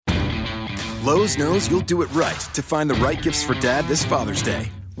Lowe's knows you'll do it right to find the right gifts for Dad this Father's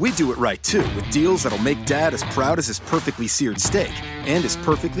Day. We do it right, too, with deals that'll make Dad as proud as his perfectly seared steak and his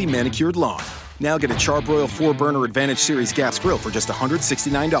perfectly manicured lawn. Now get a Charbroil 4-burner Advantage Series gas grill for just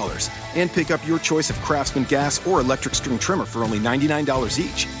 $169 and pick up your choice of Craftsman gas or electric string trimmer for only $99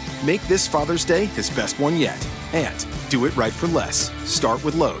 each. Make this Father's Day his best one yet. And do it right for less. Start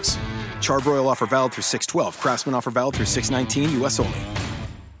with Lowe's. Charbroil offer valid through 6/12. Craftsman offer valid through 6/19. U.S. only.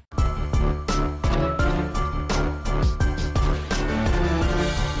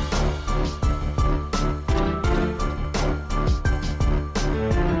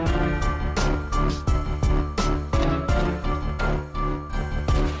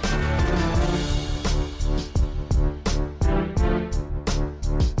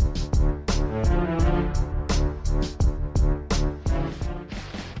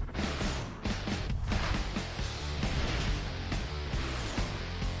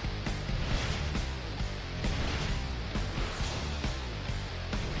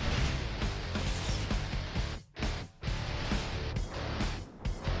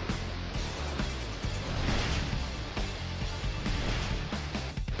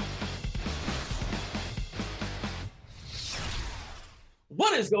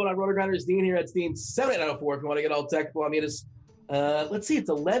 What is going on, Roto Grinders? Dean here at Dean7804. If you want to get all technical, I mean, it's, let's see, it's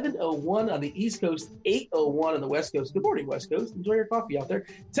 11:01 on the East Coast, 8:01 on the West Coast. Good morning, West Coast. Enjoy your coffee out there.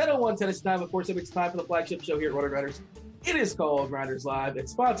 10:01 Tennessee time. Of course, it's time for the flagship show here at Roto Grinders. It is called Grinders Live.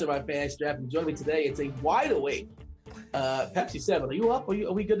 It's sponsored by FantasyDraft. And joining me today, it's a wide awake Pepsi 7. Are you up?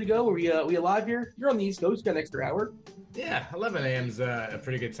 Are we good to go? Are we alive here? You're on the East Coast. You got an extra hour. Yeah, 11 a.m. is a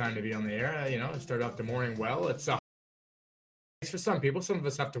pretty good time to be on the air. Start off the morning well. It's for some people. Some of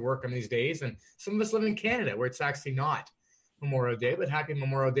us have to work on these days, and some of us live in Canada where it's actually not Memorial Day. But happy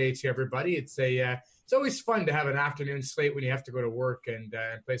Memorial Day to everybody. It's always fun to have an afternoon slate when you have to go to work and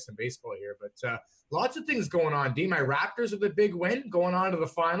play some baseball here. But lots of things going on. D, my Raptors with a big win going on to the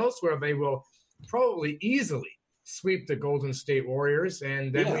finals where they will probably easily sweep the Golden State Warriors.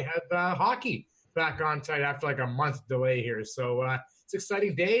 And then we have hockey back on site after like a month delay here. So it's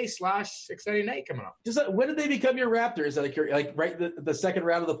exciting day / exciting night coming up. Just when did they become your Raptors? Like right the second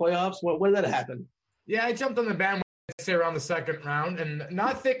round of the playoffs? When did that happen? Yeah, I jumped on the bandwagon, say around the second round, and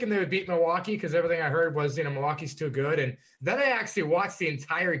not thinking they would beat Milwaukee because everything I heard was, Milwaukee's too good. And then I actually watched the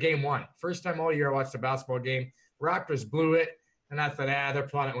entire game one. First time all year I watched a basketball game. Raptors blew it, and I thought, they're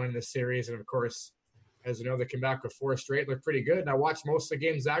planning on winning this series. And of course, as you know, they came back with 4 straight, looked pretty good. And I watched most of the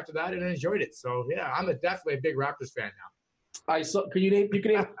games after that and enjoyed it. So yeah, I'm definitely a big Raptors fan now. I saw. You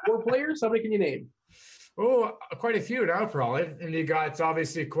can name 4 players. How many can you name? Oh, quite a few now, probably. And you got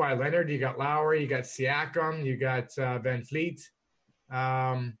obviously Kawhi Leonard, you got Lowry, you got Siakam, you got Van Fleet.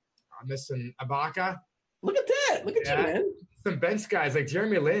 I'm missing Ibaka. Look at that! Look at you, man. Some bench guys like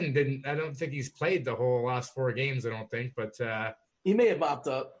Jeremy Lin didn't. I don't think he's played the whole last 4 games. I don't think, but he may have mopped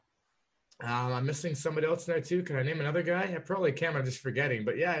up. I'm missing somebody else in there too. Can I name another guy? I probably can. I'm just forgetting.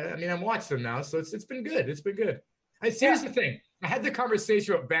 But yeah, I mean, I'm watching them now, so it's been good. It's been good. Here's the thing. I had the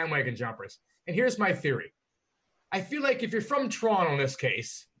conversation about bandwagon jumpers, and here's my theory. I feel like if you're from Toronto in this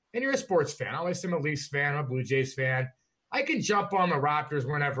case, and you're a sports fan, obviously I'm a Leafs fan, I'm a Blue Jays fan, I can jump on the Raptors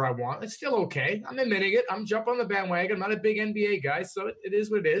whenever I want. It's still okay. I'm admitting it. I'm jumping on the bandwagon. I'm not a big NBA guy, so it is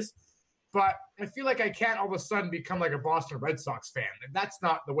what it is. But I feel like I can't all of a sudden become like a Boston Red Sox fan. And that's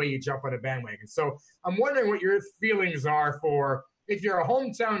not the way you jump on a bandwagon. So I'm wondering what your feelings are for if you're a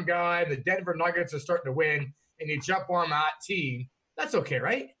hometown guy and the Denver Nuggets are starting to win and you jump on that team. That's okay,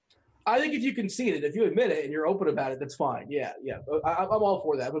 right? I think if you concede it, if you admit it and you're open about it, that's fine. Yeah. I'm all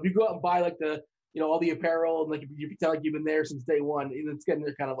for that. But if you go out and buy like all the apparel and like if you pretend like you've been there since day one, it's getting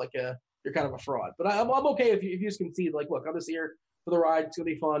kind of like you're kind of a fraud. But I'm okay if you just concede. Like, look, I'm just here for the ride. It's gonna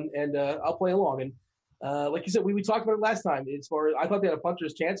be fun, and I'll play along. And like you said, we talked about it last time. As far as I thought they had a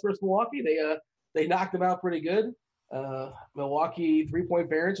puncher's chance versus Milwaukee, they knocked them out pretty good. Milwaukee 3-point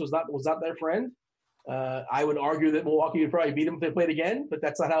variance was not their friend. I would argue that Milwaukee would probably beat them if they played again, but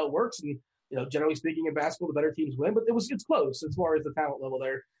that's not how it works. And generally speaking, in basketball, the better teams win. But it's close as far as the talent level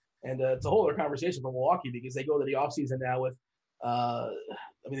there, and it's a whole other conversation for Milwaukee because they go to the offseason now with.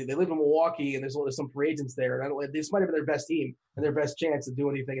 They live in Milwaukee, and there's some free agents there. And this might have been their best team and their best chance to do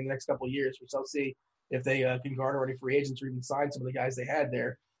anything in the next couple of years, which I'll see if they can garner any free agents or even sign some of the guys they had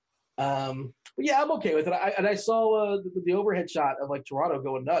there. But yeah, I'm okay with it. I saw the overhead shot of like Toronto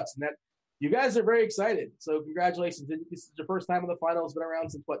going nuts, and that you guys are very excited. So congratulations! This is your first time in the finals. Been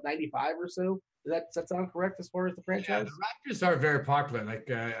around since what 95 or so. Does that sound correct as far as the franchise? Yeah, the Raptors are very popular. Like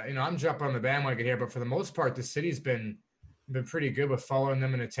I'm jumping on the bandwagon here, but for the most part, the city's been pretty good with following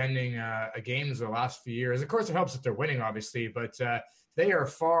them and attending games the last few years. Of course, it helps that they're winning, obviously, but they are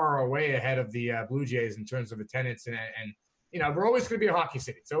far away ahead of the Blue Jays in terms of attendance. And we're always going to be a hockey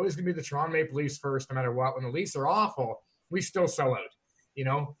city. It's always going to be the Toronto Maple Leafs first, no matter what. When the Leafs are awful, we still sell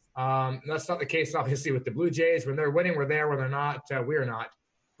out. That's not the case, obviously, with the Blue Jays. When they're winning, we're there. When they're not, we're not.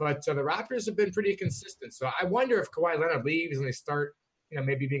 But the Raptors have been pretty consistent. So I wonder if Kawhi Leonard leaves and they start,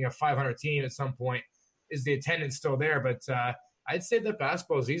 maybe being a 500 team at some point, is the attendance still there? But I'd say that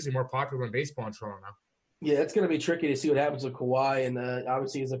basketball is easily more popular than baseball in Toronto now. Yeah, it's going to be tricky to see what happens with Kawhi. And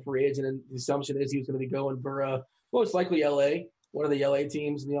obviously, he's a free agent, and the assumption is he's going to be going for most likely LA, one of the LA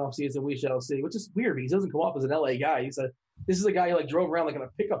teams in the offseason. We shall see, which is weird because he doesn't come off as an LA guy. This is a guy who drove around in a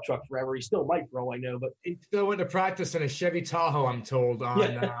pickup truck forever. He still might, for all I know. But he still went to practice in a Chevy Tahoe, I'm told, on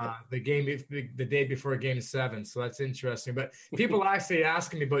the day before Game 7. So that's interesting. But people actually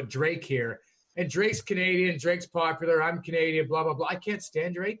asking me about Drake here. And Drake's Canadian. Drake's popular. I'm Canadian, blah, blah, blah. I can't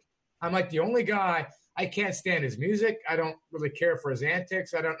stand Drake. I'm the only guy. I can't stand his music. I don't really care for his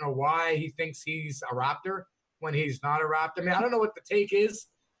antics. I don't know why he thinks he's a Raptor when he's not a Raptor. I mean, I don't know what the take is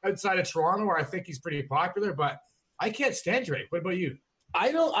outside of Toronto, where I think he's pretty popular, but I can't stand Drake. What about you?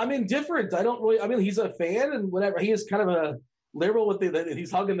 I'm indifferent. I don't really, he's a fan and whatever. He is kind of a liberal with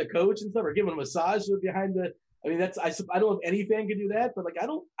he's hugging the coach and stuff or giving a massage behind the, I don't know if any fan can do that, but I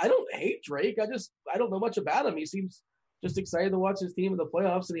don't hate Drake. I don't know much about him. He seems just excited to watch his team in the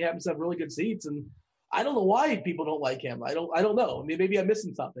playoffs, and he happens to have really good seats. And I don't know why people don't like him. I don't know. I mean, maybe I'm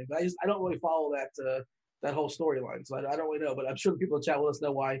missing something, but I don't really follow that whole storyline. So I don't really know, but I'm sure the people in the chat will let us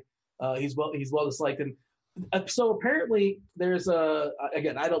know why he's well disliked. And so apparently there's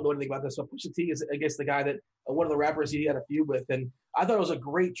again, I don't know anything about this, but Pusha T is, I guess, the guy that one of the rappers he had a feud with. And I thought it was a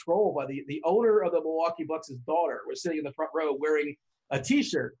great troll by the owner of the Milwaukee Bucks' daughter was sitting in the front row wearing a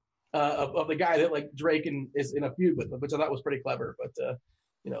T-shirt of the guy that Drake is in a feud with, which I thought was pretty clever. But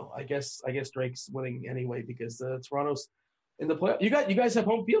I guess Drake's winning anyway because Toronto's in the playoff. You guys have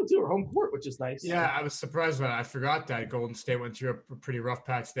home field too, or home court, which is nice. Yeah, I was surprised by that. I forgot that Golden State went through a pretty rough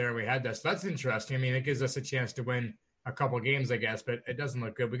patch there. We had that, so that's interesting. I mean, it gives us a chance to win a couple of games, I guess, but it doesn't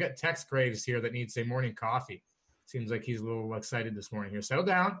look good. We got Tex Graves here that needs a morning coffee. Seems like he's a little excited this morning here. Settle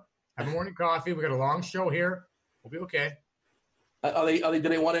down, have a morning coffee. We got a long show here. We'll be okay. Do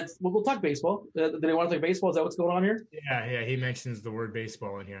they want to? We'll talk baseball. Do they want to talk baseball? Is that what's going on here? Yeah. He mentions the word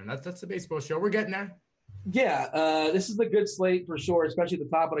baseball in here, and that's the baseball show. We're getting there. Yeah, this is the good slate for sure, especially at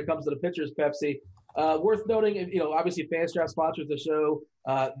the top when it comes to the pitchers. Pepsi. Worth noting, obviously FanDuel sponsors the show.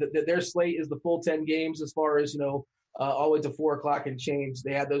 Their slate is the full 10 games as far as all the way to 4:00 and change.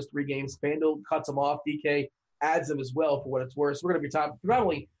 They had those 3 games. FanDuel cuts them off. DK adds them as well for what it's worth. So we're going to be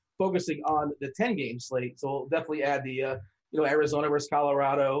predominantly focusing on the 10-game slate. So we'll definitely add the Arizona versus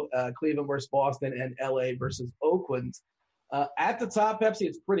Colorado, Cleveland versus Boston, and LA versus Oakland. At the top, Pepsi,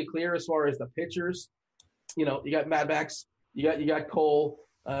 it's pretty clear as far as the pitchers. You got Mad Max, you got Cole.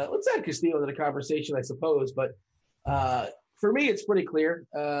 Let's add Castillo to the conversation, I suppose. But for me, it's pretty clear.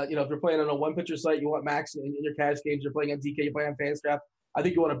 If you're playing on a one-pitcher site, you want Max in your cash games. You're playing on DK, you're playing on FanDuel. I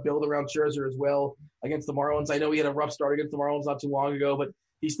think you want to build around Scherzer as well against the Marlins. I know he had a rough start against the Marlins not too long ago, but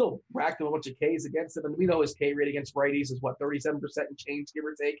he still racked up a bunch of Ks against them. And we know his K rate against righties is, 37% and change, give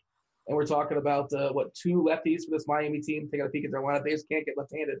or take. And we're talking about, 2 lefties for this Miami team. Taking a peek at their lineup. They just can't get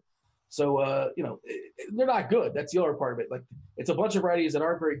left-handed. So, they're not good. That's the other part of it. It's a bunch of righties that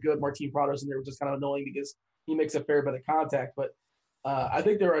aren't very good. Martin Prados, and they were just kind of annoying because he makes a fair bit of contact. But I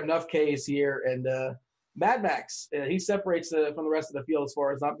think there are enough Ks here. And Mad Max, he separates from the rest of the field as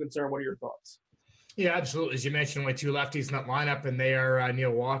far as I'm concerned. What are your thoughts? Yeah, absolutely. As you mentioned, only 2 lefties in that lineup, and they are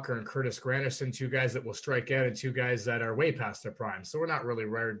Neil Walker and Curtis Granderson, 2 guys that will strike out and 2 guys that are way past their prime. So we're not really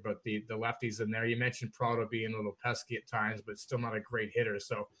worried about the lefties in there. You mentioned Prado being a little pesky at times, but still not a great hitter.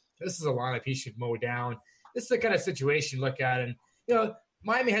 So this is a lineup he should mow down. This is the kind of situation you look at. And,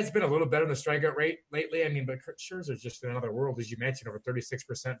 Miami has been a little better in the strikeout rate lately. I mean, but Scherzer's just in another world, as you mentioned, over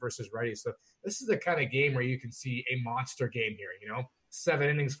 36% versus righties. So this is the kind of game where you can see a monster game here, 7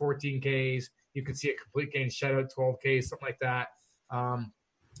 innings, 14 Ks. You could see a complete game shutout, 12 Ks, something like that.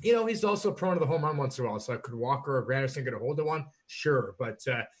 He's also prone to the home run once in a while. So could Walker or Granderson get a hold of one? Sure. But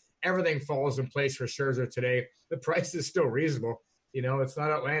everything falls in place for Scherzer today. The price is still reasonable. It's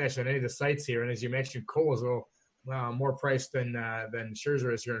not outlandish on any of the sites here. And as you mentioned, Cole is a little more priced than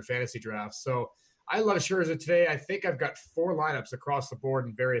Scherzer is here in fantasy drafts. So I love Scherzer today. I think I've got 4 lineups across the board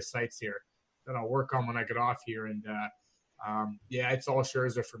in various sites here that I'll work on when I get off here. And, it's all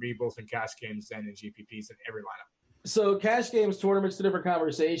Scherzer for me, both in cash games and in GPPs in every lineup. So cash games, tournaments, different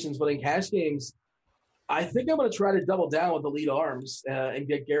conversations. But in cash games, I think I'm going to try to double down with the lead arms and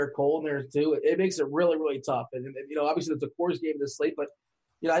get Garrett Cole in there too. It makes it really, really tough. And obviously it's a Coors game this slate, but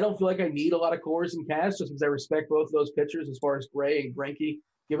I don't feel like I need a lot of cores in cash just because I respect both of those pitchers as far as Gray and Greinke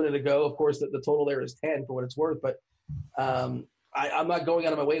giving it a go. Of course, the total there is 10 for what it's worth, but I'm not going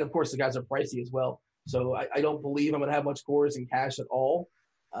out of my way. And of course, the guys are pricey as well. So I don't believe I'm going to have much cores in cash at all.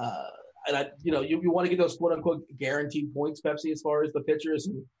 And you want to get those quote unquote guaranteed points, Pepsi, as far as the pitchers.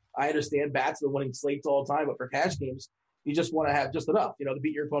 And I understand bats have been winning slates all the time, but for cash games, you just want to have just enough, to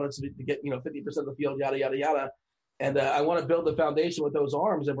beat your opponents to get 50% of the field, yada yada yada. And I want to build the foundation with those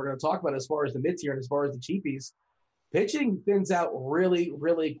arms, and we're going to talk about as far as the mid tier and as far as the cheapies. Pitching thins out really,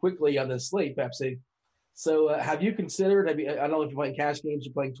 really quickly on this slate, Pepsi. So have you considered? I don't know if you're playing cash games,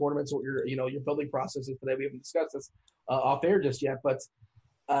 you're playing tournaments, what your building process is today. We haven't discussed this off air just yet, but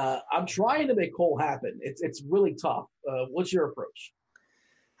I'm trying to make Cole happen. It's really tough. What's your approach?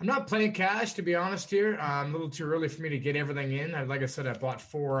 I'm not playing cash, to be honest here. A little too early for me to get everything in. Like I said, I bought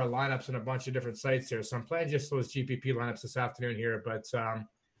 4 lineups on a bunch of different sites here. So I'm playing just those GPP lineups this afternoon here. But,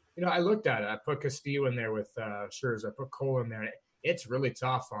 I looked at it. I put Castillo in there with Scherzer. I put Cole in there. It's really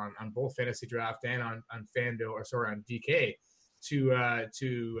tough on both FantasyDraft and on FanDuel, on DK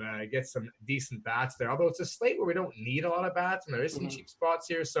to get some decent bats there. Although it's a slate where we don't need a lot of bats, and there is some cheap spots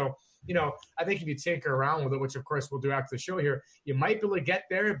here. So, I think if you tinker around with it, which of course we'll do after the show here, you might be able to get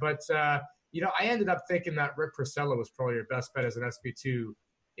there. But, I ended up thinking that Rick Porcello was probably your best bet as an SB2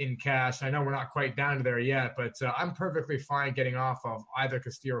 in cash. I know we're not quite down to there yet, but I'm perfectly fine getting off of either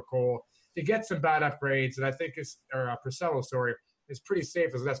Castillo or Cole to get some bad upgrades. And I think Porcello, is pretty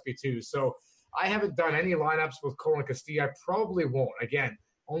safe as an SB2. So I haven't done any lineups with Cole and Castillo. I probably won't. Again,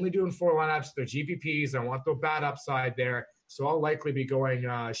 only doing 4 lineups. They're GPPs. I want the bad upside there. So I'll likely be going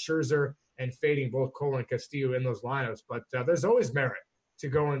Scherzer and fading both Cole and Castillo in those lineups. But there's always merit to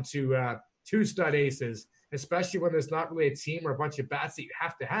go into 2 stud aces, especially when there's not really a team or a bunch of bats that you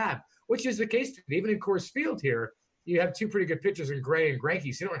have to have, which is the case today. Even in Coors Field here, you have 2 pretty good pitchers in Gray and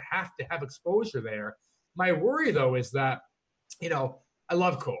Greinke, so you don't have to have exposure there. My worry, though, is that, I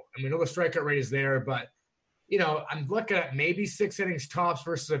love Cole. And we know the strikeout rate is there, but, I'm looking at maybe 6 innings tops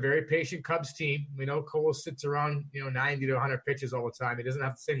versus a very patient Cubs team. We know Cole sits around, 90 to 100 pitches all the time. He doesn't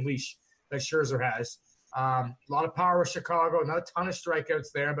have the same leash that Scherzer has. A lot of power with Chicago, not a ton of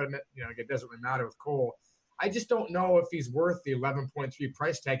strikeouts there, but, it doesn't really matter with Cole. I just don't know if he's worth the 11.3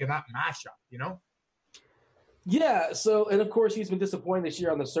 price tag in that matchup, Yeah, so, and of course, he's been disappointing this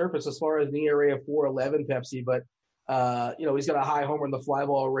year on the surface as far as an ERA of 4.11, Pepsi, but, he's got a high homer in the fly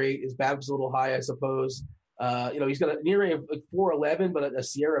ball rate. His BABIP's a little high, I suppose. He's got an ERA of 4.11, but a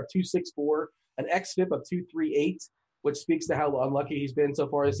Sierra of 2.64, an xFIP of 2.38, which speaks to how unlucky he's been so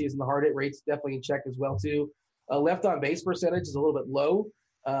far this season. The hard hit rate's definitely in check as well, too. Left on base percentage is a little bit low,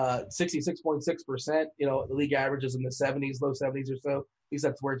 66.6%. The league average is in the 70s, low 70s or so. At least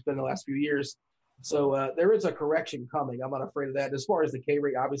that's where it's been the last few years. So there is a correction coming. I'm not afraid of that. As far as the K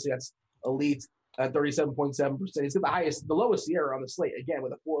rate, obviously that's elite at 37.7%. He's got the lowest Sierra on the slate, again,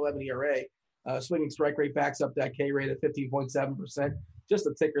 with a 4.11 ERA. Swinging strike rate backs up that K rate at 15.7%, just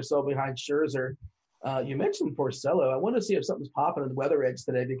a tick or so behind Scherzer. You mentioned Porcello. I want to see if something's popping in the Weather Edge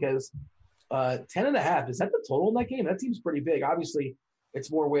today because 10.5, is that the total in that game? That seems pretty big. Obviously,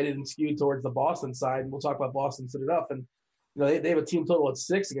 it's more weighted and skewed towards the Boston side. And we'll talk about Boston soon enough. And, they have a team total at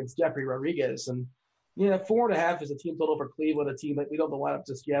 6 against Jeffrey Rodriguez. And, 4.5 is a team total for Cleveland, a team that we don't know the lineup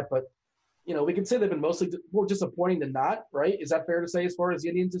just yet. But, we can say they've been mostly more disappointing than not, right? Is that fair to say as far as the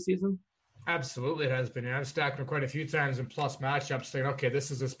Indians this season? Absolutely, it has been. I've stacked them quite a few times in plus matchups saying, okay,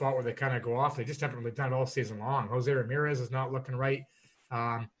 this is a spot where they kind of go off. They just haven't really done it all season long. Jose Ramirez is not looking right.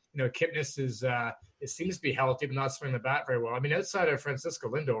 Kipnis it seems to be healthy, but not swinging the bat very well. I mean, outside of Francisco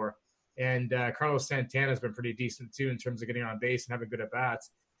Lindor and Carlos Santana has been pretty decent too in terms of getting on base and having good at bats.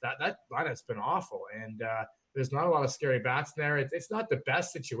 That lineup's been awful, and there's not a lot of scary bats in there. It's not the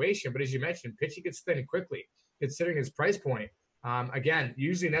best situation, but as you mentioned, pitching gets thin quickly considering his price point. Again,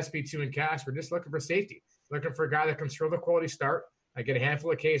 usually an SB2 in cash, we're just looking for safety, looking for a guy that can throw the quality start, get a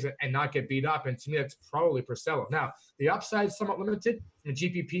handful of Ks and not get beat up. And to me, that's probably Porcello. Now, the upside is somewhat limited. From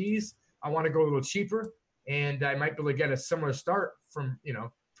GPPs, I want to go a little cheaper, and I might be able to get a similar start from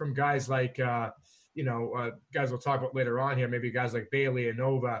guys like, guys we'll talk about later on here, maybe guys like Bailey and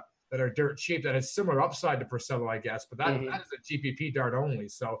Nova that are dirt cheap, that has similar upside to Porcello, I guess. But that is a GPP dart only.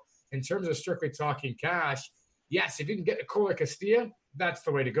 So in terms of strictly talking cash, yes, if you can get a Cole Castillo, that's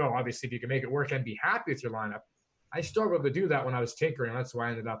the way to go. Obviously, if you can make it work and be happy with your lineup. I struggled to do that when I was tinkering. That's why I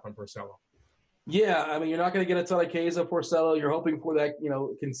ended up on Porcello. Yeah, I mean, you're not going to get a ton of Ks of Porcello. You're hoping for that,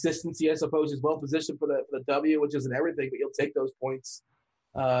 consistency, I suppose. He's well positioned for the W, which isn't everything, but you'll take those points.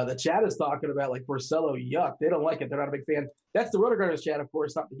 The chat is talking about, Porcello, yuck. They don't like it. They're not a big fan. That's the RotoGrinders chat, of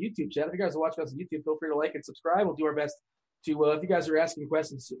course, not the YouTube chat. If you guys are watching us on YouTube, feel free to like and subscribe. We'll do our best to, if you guys are asking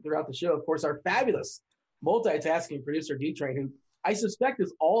questions throughout the show, of course, our fabulous multitasking producer, D-Train, who I suspect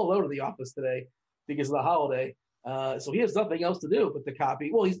is all alone in the office today because of the holiday. So he has nothing else to do but to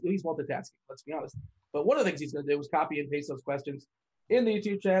copy. Well, he's multitasking, let's be honest. But one of the things he's going to do is copy and paste those questions in the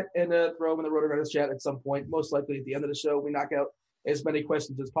YouTube chat and throw them in the RotoGrinders chat at some point, most likely at the end of the show. We knock out as many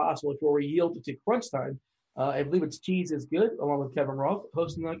questions as possible before we yield to crunch time. I believe it's Cheese is Good, along with Kevin Roth,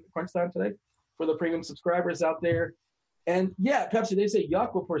 hosting the crunch time today for the premium subscribers out there. And yeah, Pepsi, they say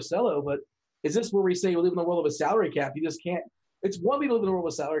yuck with Porcello, but is this where we say we live in the world of a salary cap? You just can't. It's one, we live in the world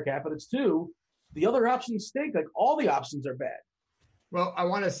of a salary cap, but it's two, the other options stink. Like all the options are bad. Well, I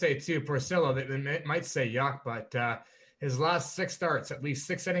want to say too, Porcello, they might say yuck, but his last 6 starts, at least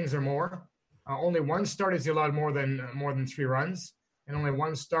 6 innings or more. Only 1 start has he allowed more than 3 runs, and only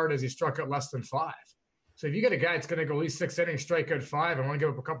 1 start has he struck out less than 5. So if you get a guy that's going to go at least 6 innings, strike out 5, and want to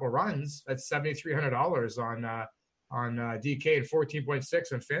give up a couple of runs, that's $7,300 on DK and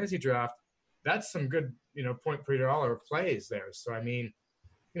 14.6 on fantasy draft. That's some good, point per dollar plays there. So I mean,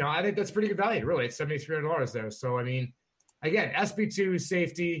 I think that's pretty good value. Really, it's $7,300 there. So I mean, again, SB2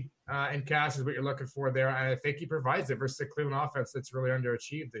 safety and cash is what you're looking for there. And I think he provides it versus the Cleveland offense that's really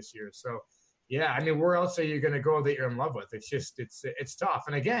underachieved this year. So yeah, I mean, where else are you going to go that you're in love with? It's just it's tough.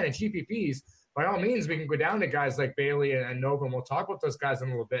 And again, in GPPs, by all means, we can go down to guys like Bailey and Nova, and we'll talk about those guys in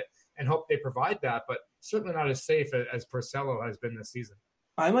a little bit and hope they provide that, but certainly not as safe as Porcello has been this season.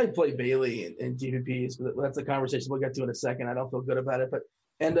 I might play Bailey in GPPs, but that's a conversation we'll get to in a second. I don't feel good about it, but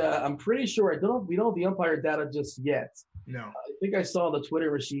I'm pretty sure we don't have the umpire data just yet. No, I think I saw the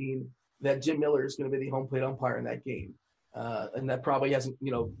Twitter machine that Jim Miller is going to be the home plate umpire in that game, and that probably hasn't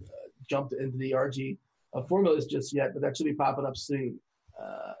jumped into the RG formulas just yet, but that should be popping up soon.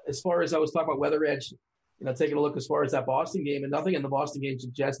 As far as I was talking about Weather Edge, taking a look as far as that Boston game, and nothing in the Boston game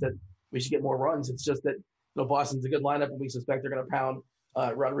suggests that we should get more runs. It's just that Boston's a good lineup, and we suspect they're going to pound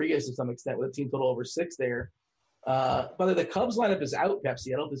Rodriguez to some extent with a team total over 6 there. But the Cubs lineup is out, Pepsi.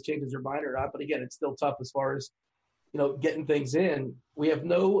 I don't know if this changes your mind or not, but again, it's still tough as far as getting things in. We have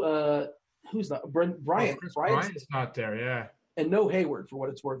no who's not Bryant. Bryant's not there, yeah, and no Hayward for what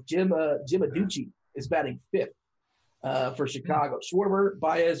it's worth. Jim Aducci is batting 5th for Chicago. Schwarber,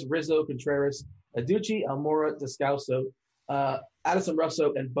 Baez, Rizzo, Contreras, Aducci, Almora, Descalso, Addison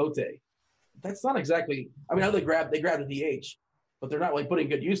Russo, and Bote. That's not exactly. I mean, I know they grabbed a DH, but they're not putting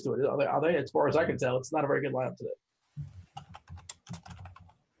good use to it. Are they? As far as I can tell, it's not a very good lineup today.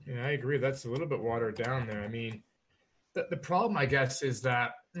 Yeah, I agree. That's a little bit watered down there. I mean, the problem, I guess, is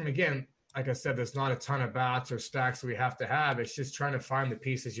that, and again, like I said, there's not a ton of bats or stacks that we have to have. It's just trying to find the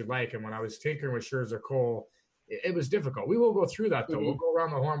pieces you like. And when I was tinkering with Scherzer Cole, it was difficult. We will go through that, though. Mm-hmm. We'll go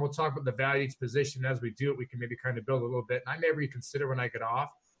around the horn. We'll talk about the value each position. As we do it, we can maybe kind of build a little bit. And I may reconsider when I get off.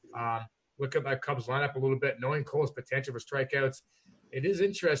 Look at that Cubs lineup a little bit, knowing Cole's potential for strikeouts. It is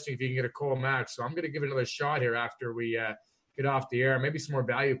interesting if you can get a Cole match. So I'm going to give it another shot here after we get off the air. Maybe some more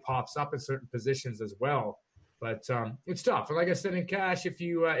value pops up in certain positions as well. But it's tough. And like I said, in cash, if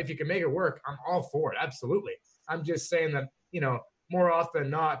you can make it work, I'm all for it. Absolutely. I'm just saying that, more often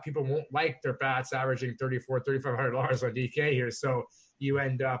than not, people won't like their bats averaging $3,500 on DK here. So you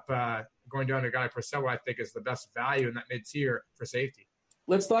end up going down to a guy like Porcello, I think, is the best value in that mid-tier for safety.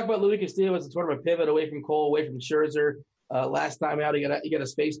 Let's talk about Luis Castillo as a sort of a pivot away from Cole, away from Scherzer. Last time out, he got a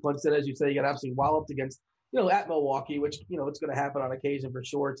space punch. Then, as you say, he got absolutely walloped against, at Milwaukee, which, it's going to happen on occasion for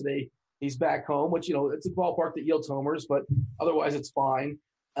sure. Today, he's back home, which, it's a ballpark that yields homers, but otherwise it's fine.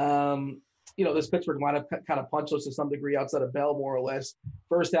 This Pittsburgh lineup kind of punchless to some degree outside of Bell, more or less.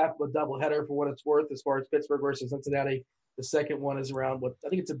 First half of a doubleheader for what it's worth as far as Pittsburgh versus Cincinnati. The second one is around I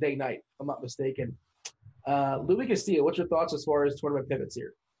think it's a day night, if I'm not mistaken. Luis Castillo, what's your thoughts as far as tournament pivots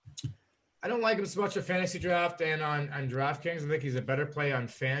here? I don't like him so much at fantasy draft and on DraftKings. I think he's a better play on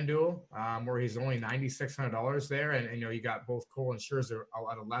FanDuel, where he's only $9,600 there. And you got both Cole and Scherzer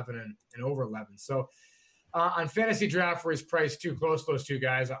at 11 and over 11. So on fantasy draft, where he's priced too close to those two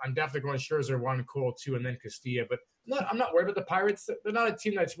guys, I'm definitely going Scherzer 1, Cole 2, and then Castillo. But I'm not worried about the Pirates. They're not a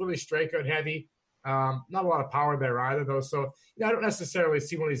team that's really strikeout heavy. Not a lot of power there either, though. So I don't necessarily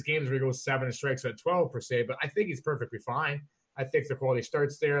see one of these games where he goes 7 and strikes at 12 per se, but I think he's perfectly fine. I think the quality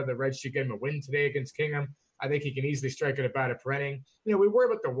starts there. The Reds should get him a win today against Kingham. I think he can easily strike at about a per inning. We worry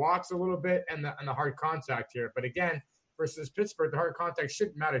about the walks a little bit and the hard contact here. But again, versus Pittsburgh, the hard contact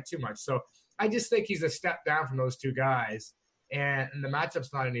shouldn't matter too much. So I just think he's a step down from those two guys, and the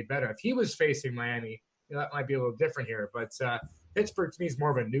matchup's not any better. If he was facing Miami, that might be a little different here. But Pittsburgh, to me, is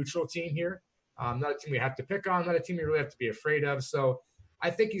more of a neutral team here. Not a team we have to pick on, not a team we really have to be afraid of. So I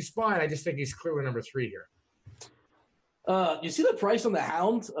think he's fine. I just think he's clearly number 3 here. You see the price on the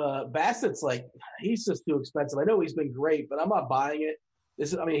Hound? Bassett's he's just too expensive. I know he's been great, but I'm not buying it.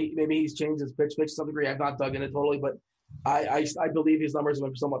 Maybe he's changed his pitch to some degree. I've not dug in it totally, but I believe his numbers have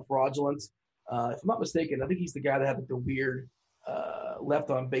been somewhat fraudulent. If I'm not mistaken, I think he's the guy that had the weird left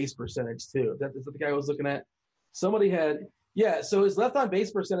on base percentage too. Is that the guy I was looking at? Somebody had, so his left on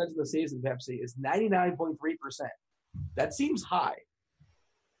base percentage in the season, Pepsi, is 99.3%. That seems high.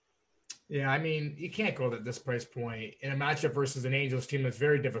 Yeah, I mean, you can't go at this price point in a matchup versus an Angels team that's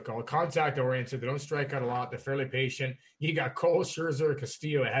very difficult, contact-oriented. They don't strike out a lot. They're fairly patient. You got Cole, Scherzer,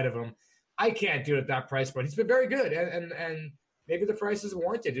 Castillo ahead of him. I can't do it at that price point. He's been very good, and maybe the price is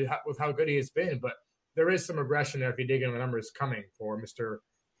warranted with how good he has been, but there is some aggression there if you dig into the numbers coming for Mr.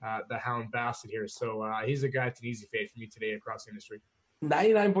 The Hound Bassett here. So he's a guy that's an easy fade for me today across the industry.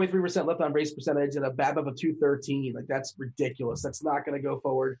 99.3% left on base percentage and a BABIP of 213. That's ridiculous. That's not going to go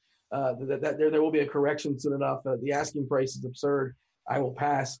forward. There will be a correction soon enough. The asking price is absurd. I will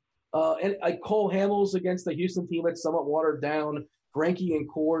pass. And Cole Hamels against the Houston team that's somewhat watered down. Greinke and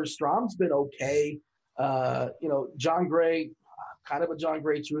Coors. Strom's been okay. John Gray, kind of a John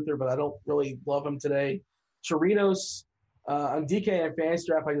Gray truther, but I don't really love him today. Chirinos on DK and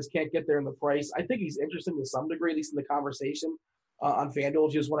FantasyDraft, I just can't get there in the price. I think he's interesting to some degree, at least in the conversation. On FanDuel,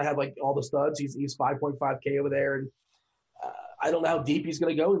 if you just want to have all the studs, he's 5.5K over there, and I don't know how deep he's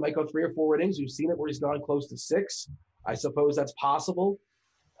going to go. He might go 3 or 4 innings. We've seen it where he's gone close to 6. I suppose that's possible.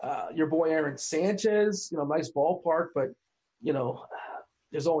 Your boy Aaron Sanchez, nice ballpark, but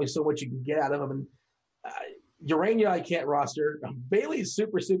there's only so much you can get out of him. And Urania, I can't roster. Bailey's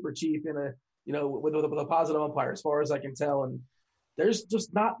super cheap in with a positive umpire, as far as I can tell. And there's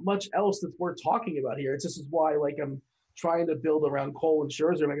just not much else that's worth talking about here. It's just why I'm trying to build around Cole and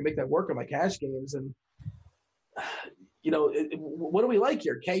Scherzer, and I can make that work on my cash games. And what do we like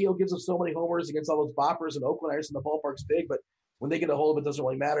here? KO gives us so many homers against all those boppers in Oakland. I understand the ballpark's big, but when they get a hold of it, doesn't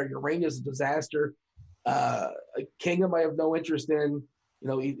really matter. Urania's a disaster. Kingham I have no interest in.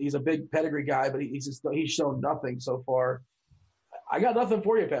 He's a big pedigree guy, but he's shown nothing so far. I got nothing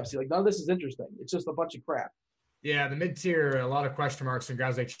for you, Pepsi. None of this is interesting. It's just a bunch of crap. Yeah, the mid-tier, a lot of question marks and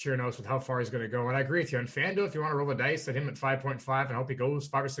guys like Chirinos with how far he's going to go. And I agree with you. On FanDuel, if you want to roll the dice at him at 5.5 and hope he goes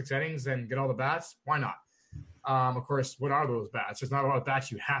 5 or 6 innings and get all the bats, why not? Of course, what are those bats? There's not a lot of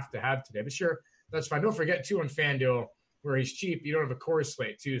bats you have to have today. But sure, that's fine. Don't forget, too, on FanDuel, where he's cheap, you don't have a Coors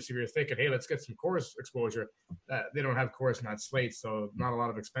slate, too. So if you're thinking, hey, let's get some Coors exposure, they don't have Coors in that slate, so not a lot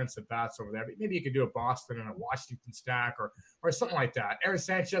of expensive bats over there. But maybe you could do a Boston and a Washington stack or something like that. Aaron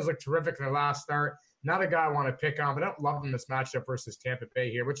Sanchez looked terrific in their last start. Not a guy I want to pick on, but I don't love him this matchup versus Tampa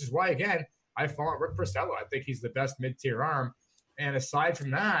Bay here, which is why, again, I follow Rick Porcello. I think he's the best mid-tier arm. And aside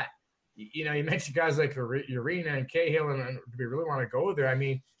from that, you mentioned guys like Urena and Cahill, and do we really want to go there? I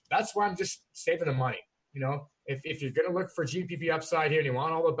mean, that's why I'm just saving the money. If you're going to look for GPP upside here and you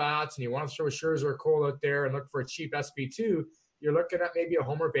want all the bats and you want to throw Scherzer or Cole out there and look for a cheap SP2, you're looking at maybe a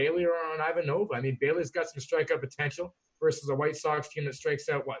Homer Bailey or an Ivan Nova. I mean, Bailey's got some strikeout potential versus a White Sox team that strikes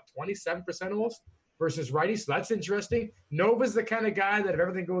out, 27% almost versus righty. So that's interesting. Nova's the kind of guy that if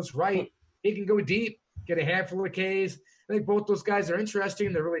everything goes right, he can go deep, get a handful of Ks. I think both those guys are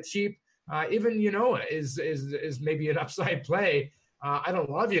interesting. They're really cheap. Even Yanoa is maybe an upside play. I don't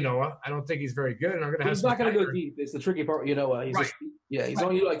love Yanoa. I don't think he's very good. And I'm going to have. He's not going to go deep. It's the tricky part. Yanoa. He's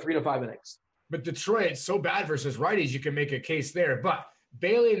only 3 to 5 innings. But Detroit, so bad versus righties, you can make a case there. But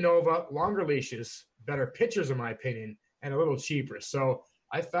Bailey and Nova, longer leashes, better pitchers in my opinion, and a little cheaper. So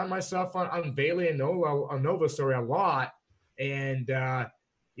I found myself on Bailey and Nova a lot, and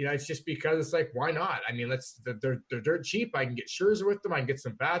it's just because it's why not? I mean, they're dirt cheap. I can get Scherzer with them. I can get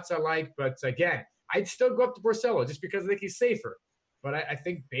some bats I like, but again, I'd still go up to Porcello just because I think he's safer. But I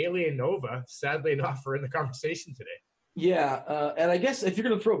think Bailey and Nova, sadly enough, are in the conversation today. Yeah, and I guess if you're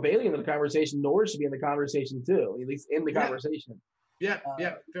going to throw Bailey into the conversation, Norris should be in the conversation too, at least in the conversation. Yeah,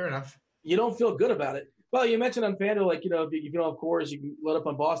 fair enough. You don't feel good about it. Well, you mentioned on FanDuel, if you don't have Coors, you can load up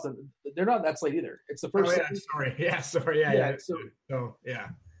on Boston. They're not that slate either. It's the first. Sorry. Yeah. So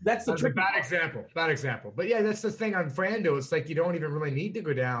that's the trick. Bad example. But yeah, that's the thing on FanDuel. It's you don't even really need to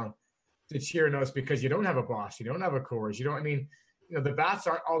go down to Chirinos because you don't have a Boston, you don't have a Coors, you don't. I mean, the bats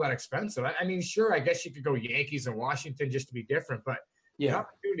aren't all that expensive. I mean, sure, I guess you could go Yankees and Washington just to be different, but the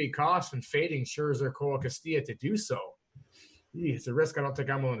opportunity cost and fading Scherzer, Cole, Castillo to do so, it's a risk I don't think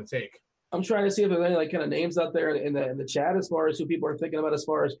I'm willing to take. I'm trying to see if there's any kind of names out there in the chat as far as who people are thinking about as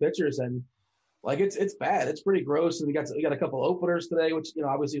far as pitchers, and it's bad. It's pretty gross. And we got a couple openers today, which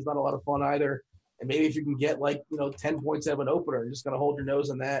obviously is not a lot of fun either. And maybe if you can get 10 points out of an opener, you're just gonna hold your nose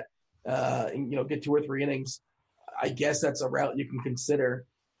on that, and get 2 or 3 innings. I guess that's a route you can consider.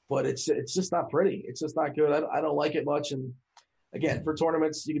 but it's just not pretty. It's just not good. I don't like it much. And again, for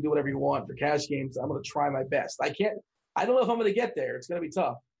tournaments, you can do whatever you want. For cash games, I'm going to try my best. I don't know if I'm going to get there. It's going to be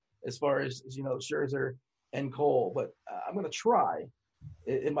tough as far as Scherzer and Cole, but I'm going to try.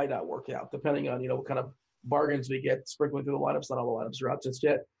 It might not work out depending on what kind of bargains we get sprinkling through the lineups. Not all the lineups are out just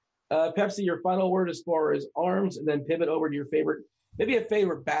yet. Pepsi, your final word as far as arms, and then pivot over to your favorite, maybe a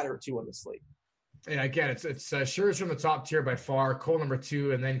favorite batter or two on the slate. Yeah, again, it's Scherzer in the top tier by far, Cole number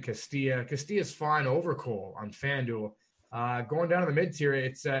 2, and then Castilla. Castilla's fine over Cole on FanDuel. Going down to the mid tier,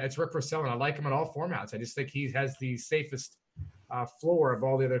 it's Rick Porcello. I like him in all formats. I just think he has the safest floor of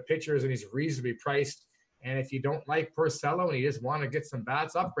all the other pitchers, and he's reasonably priced. And if you don't like Porcello and you just want to get some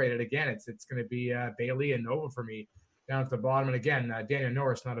bats upgraded, again, it's going to be Bailey and Nova for me down at the bottom. And again, Daniel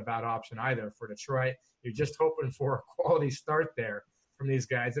Norris, not a bad option either for Detroit. You're just hoping for a quality start there from these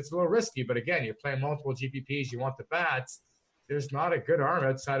guys. It's a little risky, but again, you're playing multiple GPPs. You want the bats. There's not a good arm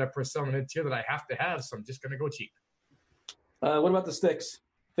outside of Porcello in mid-tier that I have to have, so I'm just going to go cheap. What about the sticks?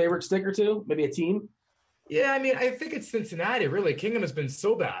 Favorite stick or two? Maybe a team? Yeah, I mean, I think it's Cincinnati, really. Kingham has been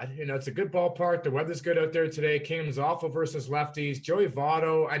so bad. It's a good ballpark. The weather's good out there today. Kingham's awful versus lefties. Joey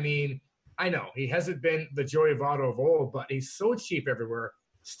Votto, I mean, I know he hasn't been the Joey Votto of old, but he's so cheap everywhere.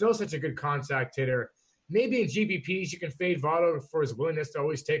 Still such a good contact hitter. Maybe in GPPs you can fade Votto for his willingness to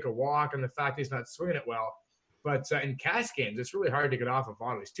always take a walk and the fact he's not swinging it well. But in cash games, it's really hard to get off of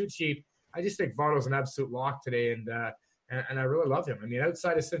Votto. He's too cheap. I just think Votto's an absolute lock today, and I really love him. I mean,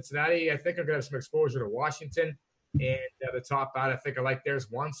 outside of Cincinnati, I think I'm going to have some exposure to Washington. And the top bat, I think I like there's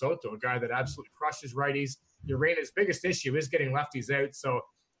Juan Soto, a guy that absolutely crushes righties. Urena's biggest issue is getting lefties out. So,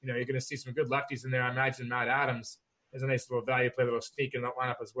 you're going to see some good lefties in there. I imagine Matt Adams is a nice little value play, a little sneak in that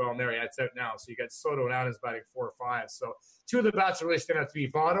lineup as well. And there, it's out now. So you got Soto and Adams batting 4 or 5. So two of the bats that really stand out to be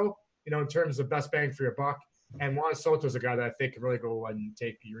Votto, in terms of best bang for your buck. And Juan Soto's a guy that I think can really go and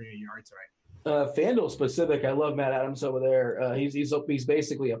take Urena yard tonight. FanDuel specific, I love Matt Adams over there. He's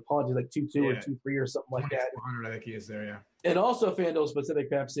basically a punt. He's like 2-2 or 2-3 or something like that. 400, I think he is there, yeah. And also FanDuel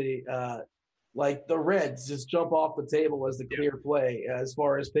specific, Pepsi, like the Reds just jump off the table as the clear play as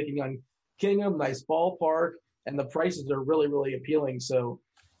far as picking on Kingham, nice ballpark, and the prices are really, really appealing. So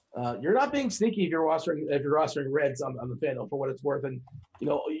you're not being sneaky if you're rostering Reds on the FanDuel for what it's worth. And,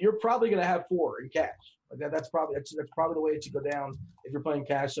 you're probably going to have 4 in cash. Like that's probably the way it should go down if you're playing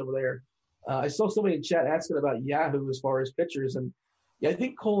cash over there. I saw somebody in chat asking about Yahoo as far as pitchers, and I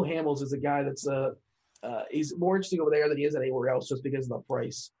think Cole Hamels is a guy that's he's more interesting over there than he is anywhere else just because of the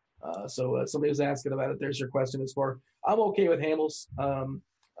price. So somebody was asking about it. There's your question as far. I'm okay with Hamels on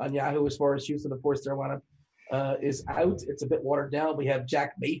Yahoo as far as Houston. Of course, their lineup is out. It's a bit watered down. We have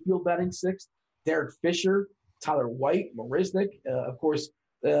Jack Mayfield batting 6th, Derek Fisher, Tyler White, Marisnik. Of course,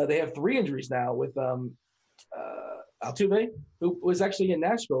 they have 3 injuries now with Altuve, who was actually in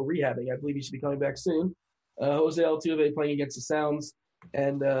Nashville rehabbing. I believe he should be coming back soon. Jose Altuve playing against the Sounds.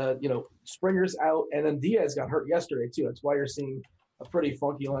 And, Springer's out. And then Diaz got hurt yesterday, too. That's why you're seeing a pretty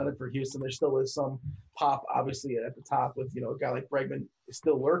funky lineup for Houston. There still is some pop, obviously, at the top with, a guy like Bregman is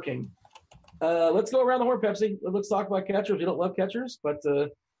still lurking. Let's go around the horn, Pepsi. Let's talk about catchers. You don't love catchers, but,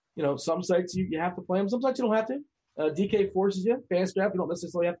 some sites you have to play them. Some sites you don't have to. DK forces you. FantasyDraft, you don't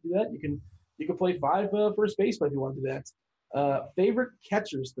necessarily have to do that. You can play 5 first baseman if you want to do that. Favorite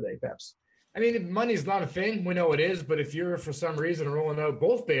catchers today, Peps? I mean, if money's not a thing, we know it is. But if you're, for some reason, rolling out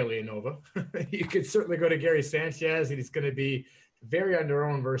both Bailey and Nova, you could certainly go to Gary Sanchez. He's going to be very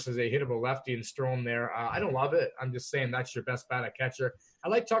under-owned versus a hittable lefty and Strome there. I don't love it. I'm just saying that's your best bat at catcher. I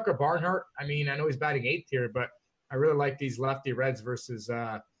like Tucker Barnhart. I mean, I know he's batting 8th here, but I really like these lefty Reds versus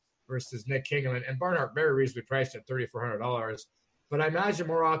Nick Kingham. And Barnhart very reasonably priced at $3,400. But I imagine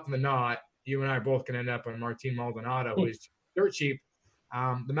more often than not, you and I both can end up on Martin Maldonado, who is dirt cheap.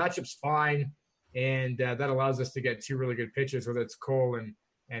 The matchup's fine, and that allows us to get 2 really good pitchers, whether it's Cole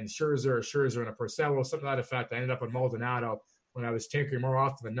and Scherzer or Scherzer and a Porcello, something to that effect. I ended up on Maldonado when I was tinkering more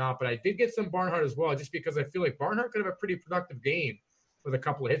often than not. But I did get some Barnhart as well, just because I feel like Barnhart could have a pretty productive game with a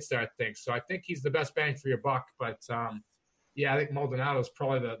couple of hits there, I think. So I think he's the best bang for your buck. But, I think Maldonado is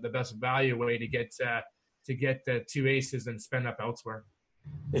probably the best value way to get the 2 aces and spend up elsewhere.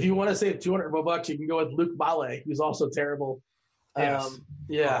 If you want to save $200 you can go with Luke Bale, who's also terrible. Yes.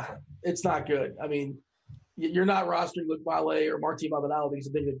 It's not good. I mean, you're not rostering Luke Bale or Martin Maldonado because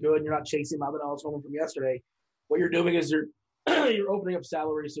you think they're good. And you're not chasing Maldonado's home from yesterday. What you're doing is you're opening up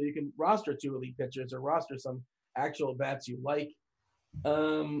salary so you can roster 2 elite pitchers or roster some actual bats you like.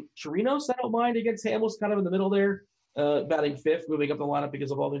 Chirinos, I don't mind against Hamels, kind of in the middle there, batting 5th, moving up the lineup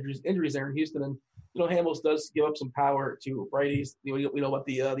because of all the injuries there in Houston. And Hamels does give up some power to righties. We know what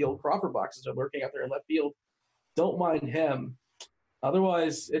the old Crawford boxes are lurking out there in left field. Don't mind him.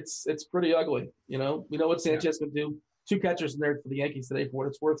 Otherwise, it's pretty ugly. We know what Sanchez can do. 2 catchers in there for the Yankees today for what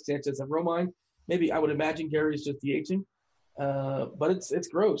it's worth. Sanchez and Romine. Maybe I would imagine Gary's just DHing. But it's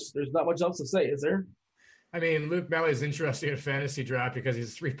gross. There's not much else to say, is there? I mean, Luke Melly is interesting in fantasy draft because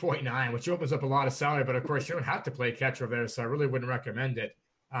he's 3.9, which opens up a lot of salary. But, of course, you don't have to play catcher there, so I really wouldn't recommend it.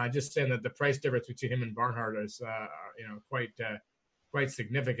 Just saying that the price difference between him and Barnhart is, quite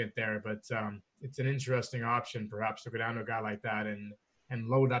significant there. But it's an interesting option, perhaps, to go down to a guy like that and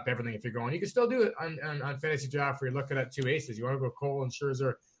load up everything if you're going. You can still do it on fantasy draft where you're looking at 2 aces. You want to go Cole and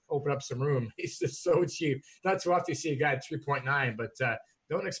Scherzer, open up some room. He's just so cheap. Not too often you see a guy at 3.9, but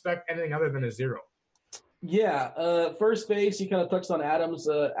don't expect anything other than a 0. Yeah, first base, you kind of touched on Adams.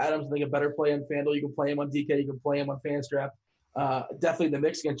 Adams, I think, a better play on FanDuel. You can play him on DK. You can play him on FanStrap. Definitely the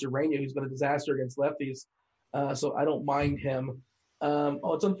mix against Urania, who's been a disaster against lefties. So I don't mind him.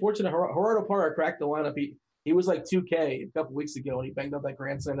 It's unfortunate. Gerardo Parra cracked the lineup. He was like 2K a couple weeks ago, and he banged up that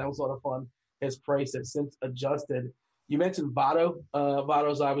grand slam. That was a lot of fun. His price has since adjusted. You mentioned Votto.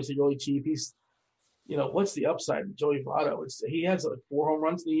 Votto's obviously really cheap. He's, what's the upside of Joey Votto? He has like 4 home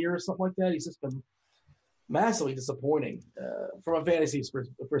runs in a year or something like that. He's just been massively disappointing from a fantasy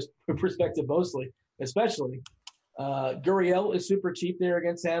perspective, especially. Gurriel is super cheap there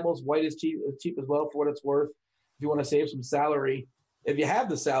against Hamels. White is cheap as well for what it's worth. If you want to save some salary, if you have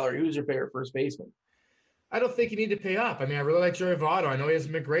the salary, who's your favorite first baseman? I don't think you need to pay up. I mean, I really like Joey Votto. I know he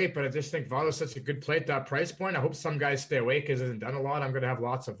hasn't been great, but I just think Votto's such a good play at that price point. I hope some guys stay away because he hasn't done a lot. I'm going to have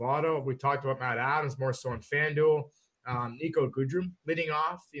lots of Votto. We talked about Matt Adams more so on FanDuel. Nico Goodrum leading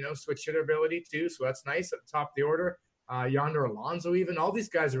off, switch hitter ability too. So that's nice at the top of the order. Yonder Alonso even. All these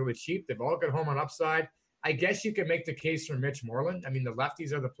guys are really cheap. They've all got home run upside. I guess you could make the case for Mitch Moreland. I mean, the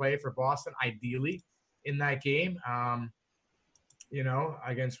lefties are the play for Boston, ideally, in that game.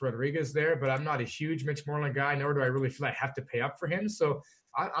 Against Rodriguez there, but I'm not a huge Mitch Moreland guy, nor do I really feel I have to pay up for him. So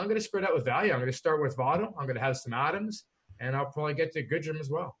I'm going to spread out with value. I'm going to start with Votto. I'm going to have some Adams, and I'll probably get to Goodrum as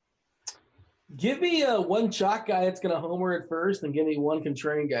well. Give me one chalk guy that's going to homer at first, and give me one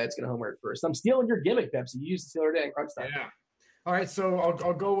contrarian guy that's going to homer at first. I'm stealing your gimmick, Pepsi. You used it the other day in Crunch Time. Yeah. All right, so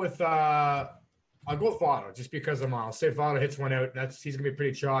I'll go with Votto just because I'll say Votto hits one out. He's going to be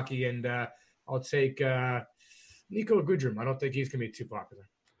pretty chalky, and I'll take Nico Goodrum. I don't think he's going to be too popular.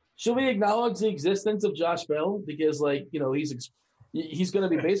 Should we acknowledge the existence of Josh Bell? Because, he's going to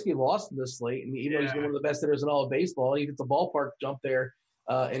be basically lost in this slate. And even though he's one of the best hitters in all of baseball, he gets a ballpark jump there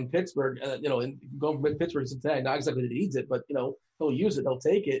in Pittsburgh. And going from Pittsburgh to Cincinnati, not exactly that he needs it, but, he'll use it. He'll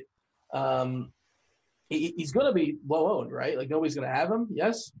take it. He's going to be low owned, right? Like, nobody's going to have him,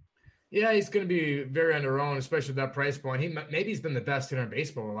 yes? Yeah, he's going to be very under-owned, especially at that price point. Maybe he's been the best hitter in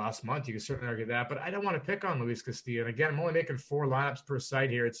baseball the last month. You can certainly argue that. But I don't want to pick on Luis Castillo. And, again, I'm only making 4 lineups per site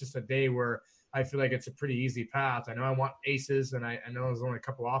here. It's just a day where I feel like it's a pretty easy path. I know I want aces, and I know there's only a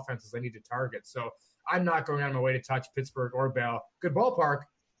couple offenses I need to target. So I'm not going out of my way to touch Pittsburgh or Bell. Good ballpark,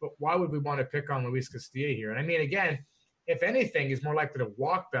 but why would we want to pick on Luis Castillo here? And, I mean, again, if anything, he's more likely to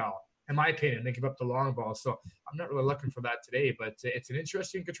walk Bell, in my opinion, than give up the long ball. So I'm not really looking for that today, but it's an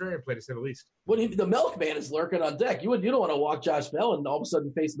interesting contrarian play to say the least. The milkman is lurking on deck. You don't want to walk Josh Bell and all of a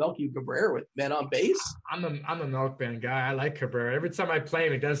sudden face Melky Cabrera with men on base. I'm a milkman guy. I like Cabrera. Every time I play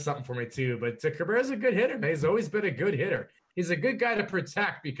him, he does something for me too. But Cabrera's a good hitter, man. He's always been a good hitter. He's a good guy to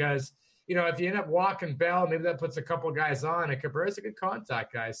protect because, if you end up walking Bell, maybe that puts a couple guys on, and Cabrera's a good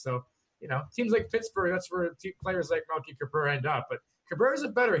contact guy. So, teams like Pittsburgh, that's where players like Melky Cabrera end up. But Cabrera's a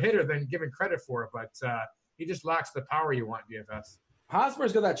better hitter than given credit for, but he just lacks the power you want in DFS.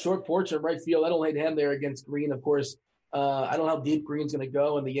 Hosmer's got that short porch in right field. I don't hate him there against Green, of course. I don't know how deep Green's going to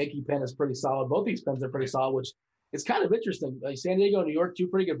go, and the Yankee pen is pretty solid. Both these pens are pretty solid, which is kind of interesting. San Diego and New York, 2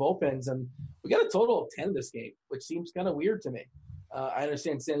 pretty good bullpens, and we got a total of 10 this game, which seems kind of weird to me. I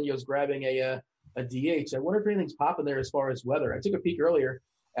understand San Diego's grabbing a DH. I wonder if anything's popping there as far as weather. I took a peek earlier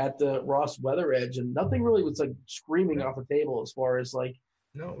at the Ross Weather Edge, and nothing really was screaming off the table as far as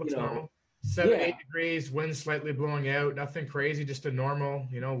no, it looks normal. 7-8 degrees, wind slightly blowing out, nothing crazy, just a normal,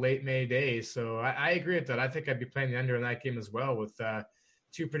 late May day. So I agree with that. I think I'd be playing the under in that game as well with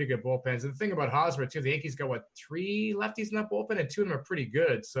 2 pretty good bullpens. And the thing about Hosmer too, the Yankees got 3 lefties in that bullpen, and 2 of them are pretty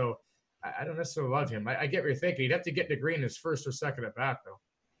good. So I don't necessarily love him. I get what you're thinking. You'd have to get to Green his first or second at bat though.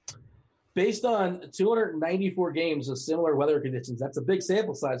 Based on 294 games of similar weather conditions, that's a big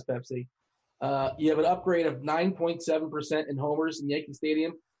sample size, Pepsi. You have an upgrade of 9.7% in homers in Yankee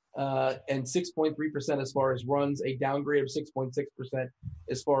Stadium and 6.3% as far as runs, a downgrade of 6.6%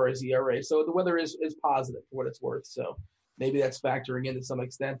 as far as ERA. So the weather is positive for what it's worth. So maybe that's factoring in to some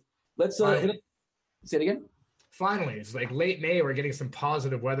extent. Let's hit it. Say it again. Finally, it's like late May. We're getting some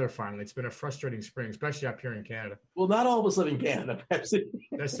positive weather finally. It's been a frustrating spring, especially up here in Canada. Well, not all of us live in Canada. I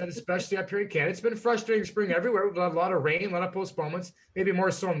said especially up here in Canada. It's been a frustrating spring everywhere. We've had a lot of rain, a lot of postponements, maybe more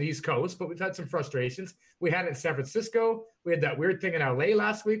so on the East Coast, but we've had some frustrations. We had it in San Francisco. We had that weird thing in LA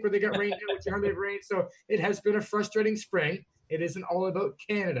last week where they got rained out, which hardly have rain. So it has been a frustrating spring. It isn't all about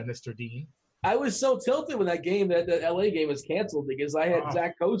Canada, Mr. Dean. I was so tilted when that LA game was canceled because I had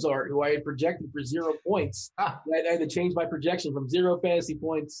Zach Cozart, who I had projected for 0 points. I had to change my projection from 0 fantasy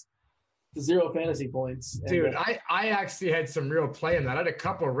points to 0 fantasy points. Dude, I actually had some real play in that. I had a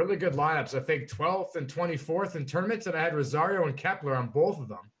couple of really good lineups. I think 12th and 24th in tournaments, and I had Rosario and Kepler on both of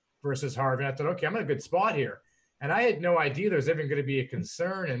them versus Harvey. I thought, okay, I'm in a good spot here. And I had no idea there was even going to be a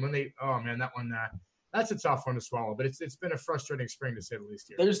concern. And when that one – that's a tough one to swallow, but it's been a frustrating spring to say the least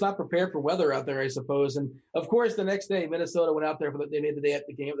here. They're just not prepared for weather out there, I suppose. And of course, the next day, Minnesota went out there they made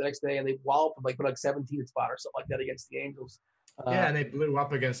the game the next day, and they walloped them like 17th spot or something like that against the Angels. And they blew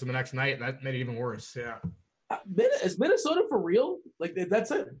up against them the next night, and that made it even worse. Yeah. Is Minnesota for real? Like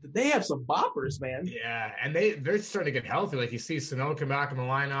that's it. They have some boppers, man. Yeah, and they're starting to get healthy. Like you see Sano come back in the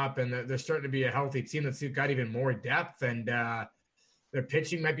lineup, and they're starting to be a healthy team that's got even more depth and. Their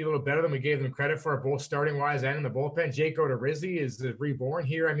pitching might be a little better than we gave them credit for, both starting-wise and in the bullpen. Jake Odorizzi is reborn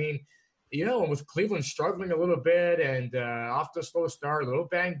here. I mean, with Cleveland struggling a little bit and off to a slow start, a little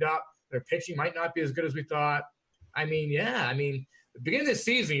banged up, their pitching might not be as good as we thought. I mean, the beginning of the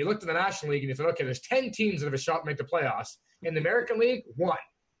season, you looked at the National League and you thought, okay, there's 10 teams that have a shot to make the playoffs. In the American League, 1.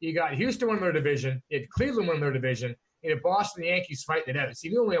 You got Houston win their division. You had Cleveland win their division. You had Boston and the Yankees fighting it out. So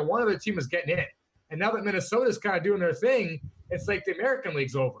you knew only one other team was getting in. And now that Minnesota's kind of doing their thing, it's like the American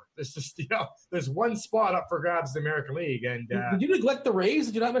League's over. There's just, there's one spot up for grabs in the American League. And did you neglect the Rays?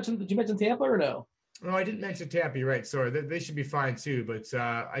 Did you mention Tampa or no? No, I didn't mention Tampa. You're right. Sorry, they should be fine too. But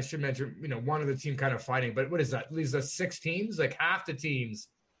I should mention, one of the team kind of fighting. But what is that? Leaves us 6 teams, like half the teams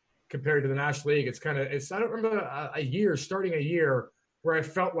compared to the National League. I don't remember starting a year where I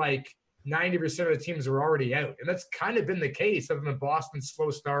felt like 90% of the teams were already out. And that's kind of been the case other than Boston's slow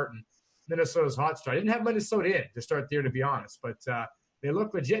start and Minnesota's hot start. I didn't have Minnesota in to start there, to be honest, but they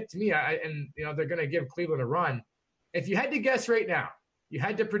look legit to me. They're going to give Cleveland a run. If you had to guess right now, you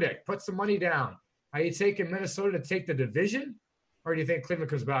had to predict, put some money down. Are you taking Minnesota to take the division, or do you think Cleveland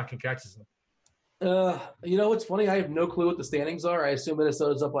comes back and catches them? What's funny? I have no clue what the standings are. I assume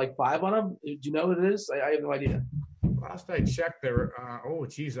Minnesota's up like 5 on them. Do you know what it is? I have no idea. Last I checked, they were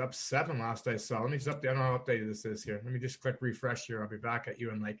up 7 last I saw. Let me just update. I don't know how updated this is here. Let me just click refresh here. I'll be back at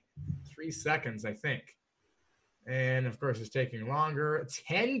you in like 3 seconds, I think. And of course, it's taking longer.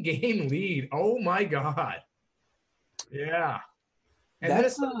 10-game lead. Oh my God. Yeah. And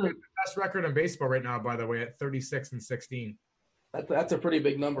that's the best record in baseball right now, by the way, at 36-16. That's a pretty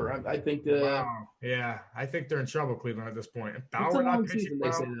big number. I think. Wow. Yeah, I think they're in trouble, Cleveland, at this point. Bauer not pitching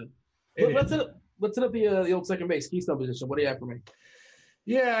well. Let's set up the old second base keystone position. What do you have for me?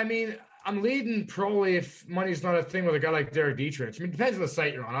 Yeah, I mean, I'm leading probably if money's not a thing with a guy like Derek Dietrich. I mean, it depends on the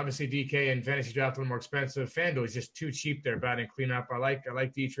site you're on. Obviously, DK and FantasyDraft a little more expensive. FanDuel is just too cheap there, batting cleanup. I like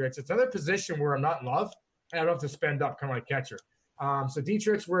Dietrich. It's another position where I'm not in love, and I don't have to spend up kind of like catcher. So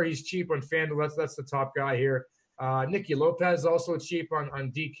Dietrich's where he's cheap on FanDuel. That's the top guy here. Nicky Lopez also cheap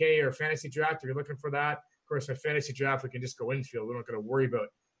on DK or FantasyDraft if you're looking for that. Of course, on FantasyDraft, we can just go infield. We're not going to worry about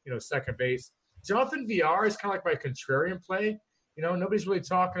second base. Jonathan VR is kind of like my contrarian play. Nobody's really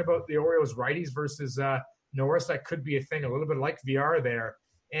talking about the Orioles righties versus Norris. That could be a thing, a little bit like VR there.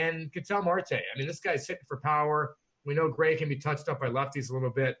 And Ketel Marte. I mean, this guy's hitting for power. We know Gray can be touched up by lefties a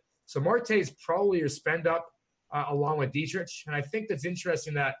little bit. So Marte's probably your spend up along with Dietrich. And I think that's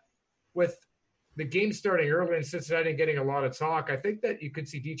interesting that with the game starting early in Cincinnati and getting a lot of talk, I think that you could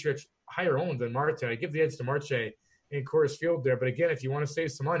see Dietrich higher owned than Marte. I give the edge to Marte in Coors Field there. But again, if you want to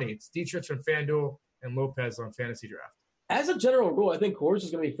save some money, it's Dietrich on FanDuel and Lopez on FantasyDraft. As a general rule, I think Coors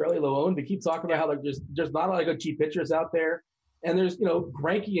is going to be fairly low owned. We keep talking about how there's not a lot of good cheap pitchers out there. And there's,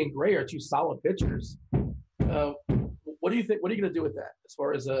 Greinke and Gray are 2 solid pitchers. What do you think? What are you going to do with that as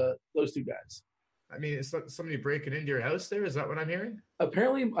far as those 2 guys? I mean, is somebody breaking into your house there? Is that what I'm hearing?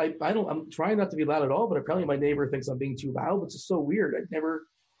 Apparently, I'm trying not to be loud at all, but apparently my neighbor thinks I'm being too loud, which is so weird.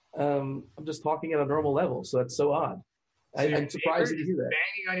 I'm just talking at a normal level, so that's so odd. So I'm surprised to hear that.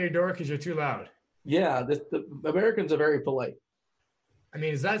 Banging on your door because you're too loud. Yeah, the Americans are very polite. I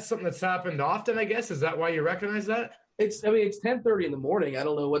mean, is that something that's happened often, I guess? Is that why you recognize that? It's 10:30 in the morning. I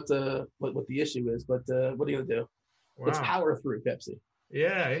don't know what the issue is, but what are you going to do? Wow. Let's power through, Pepsi.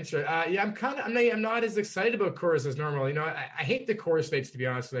 Yeah, interesting. I'm not as excited about Coors as normal. I hate the Coors slates, to be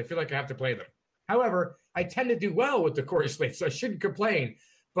honest, because I feel like I have to play them. However, I tend to do well with the Coors slates, so I shouldn't complain.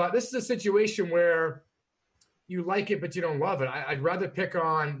 But this is a situation where, you like it, but you don't love it. I'd rather pick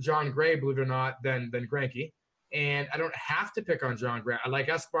on John Gray, believe it or not, than Greinke. And I don't have to pick on John Gray. I like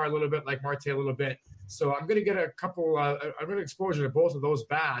Escobar a little bit, like Marte a little bit. So I'm going to get I'm going to exposure to both of those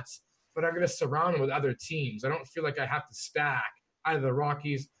bats, but I'm going to surround them with other teams. I don't feel like I have to stack either the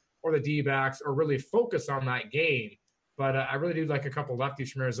Rockies or the D-backs or really focus on that game. But I really do like a couple lefties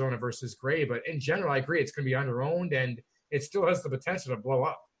from Arizona versus Gray. But in general, I agree it's going to be under-owned, and it still has the potential to blow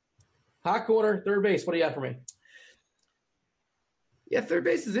up. Hot corner, third base. What do you got for me? Yeah, third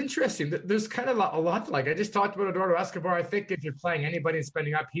base is interesting. There's kind of a lot to like. I just talked about Eduardo Escobar. I think if you're playing anybody and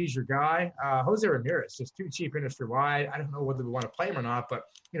spending up, he's your guy. Jose Ramirez, just too cheap industry-wide. I don't know whether we want to play him or not, but,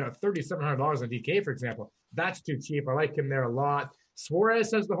 $3,700 on DK, for example, that's too cheap. I like him there a lot.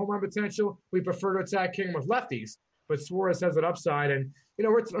 Suarez has the home run potential. We prefer to attack him with lefties, but Suarez has an upside. And,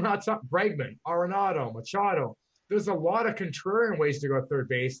 we're not talking Bregman, Arenado, Machado. There's a lot of contrarian ways to go at third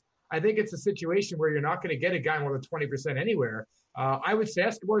base. I think it's a situation where you're not going to get a guy more than 20% anywhere. I would say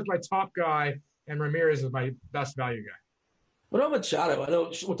Escobar is my top guy, and Ramirez is my best value guy. What about Machado? I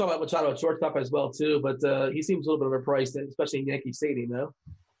know we'll talk about Machado at shortstop as well, too, but he seems a little bit overpriced, especially in Yankee Stadium, though.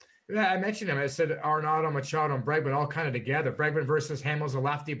 Yeah, I mentioned him. I said Arenado, Machado, and Bregman all kind of together. Bregman versus Hamels, a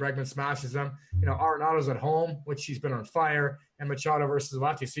lefty. Bregman smashes him. Arenado's at home, which he's been on fire, and Machado versus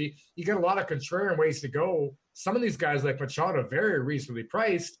lefty. So you got a lot of contrarian ways to go. Some of these guys like Machado, very reasonably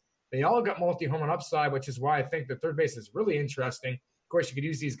priced. They all got multi-home run upside, which is why I think the third base is really interesting. Of course, you could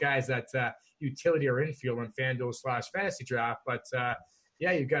use these guys at utility or infield on FanDuel / FantasyDraft. But,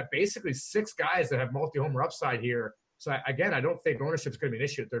 you've got basically 6 guys that have multi-home run upside here. So, again, I don't think ownership is going to be an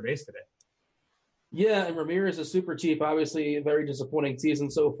issue at third base today. Yeah, and Ramirez is super cheap. Obviously, a very disappointing season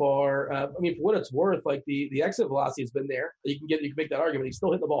so far. For what it's worth, like the exit velocity has been there. You can make that argument. He's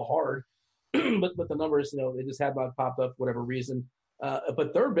still hitting the ball hard, but the numbers, they just have not popped up for whatever reason.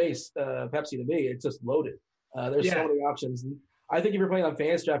 But third base, Pepsi, to me, it's just loaded. There's so many options. And I think if you're playing on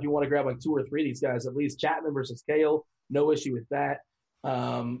FantasyDraft, you want to grab like 2 or 3 of these guys at least. Chapman versus Kale, no issue with that.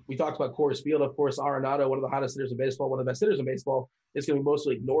 We talked about Coors Field, of course. Arenado, one of the hottest hitters in baseball, one of the best hitters in baseball, is going to be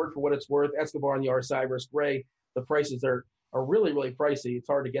mostly ignored for what it's worth. Escobar on the R side versus Gray, the prices are really, really pricey. It's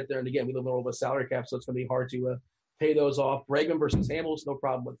hard to get there. And again, we live in a little bit of salary cap, so it's going to be hard to pay those off. Bregman versus Hamels, no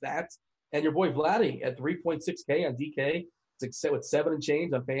problem with that. And your boy Vladdy at 3.6K on DK. It's with 7 and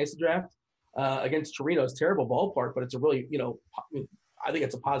change on FantasyDraft against Torino's terrible ballpark, but it's a really, I think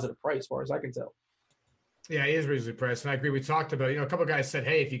it's a positive price as far as I can tell. Yeah, he is reasonably priced. And I agree. We talked about, a couple of guys said,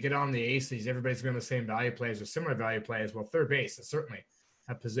 hey, if you get on the aces, everybody's going to the same value plays or similar value plays. Well, third base is certainly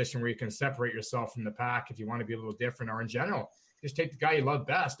a position where you can separate yourself from the pack if you want to be a little different, or in general, just take the guy you love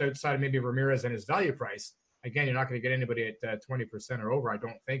best outside of maybe Ramirez and his value price. Again, you're not going to get anybody at 20% or over, I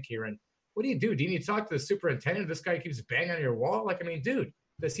don't think, here. And what do you do? Do you need to talk to the superintendent? This guy keeps banging on your wall. Dude,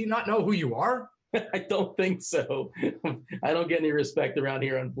 does he not know who you are? I don't think so. I don't get any respect around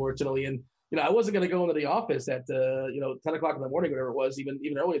here, unfortunately. And, I wasn't going to go into the office at, 10 o'clock in the morning, whatever it was, even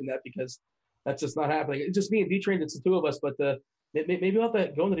earlier than that, because that's just not happening. It's just me and D-Train. It's the 2 of us, but maybe I'll have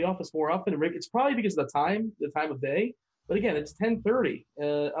to go into the office more often. It's probably because of the time of day. But again, it's 10:30.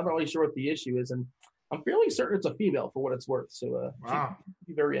 I'm not really sure what the issue is. And I'm fairly certain it's a female for what it's worth. So wow. She'd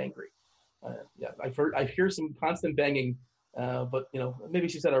be very angry. I hear some constant banging, but maybe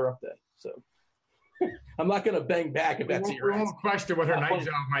she's had a rough day. So I'm not going to bang back if that's your answer. We won't question what her night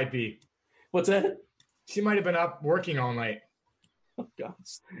job might be. What's that? She might have been up working all night. Oh God,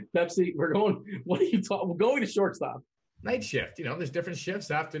 Pepsi, we're going. What are you talking? We're going to shortstop. Night shift. There's different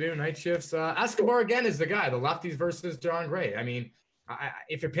shifts, afternoon, night shifts. Escobar again is the guy. The lefties versus John Gray.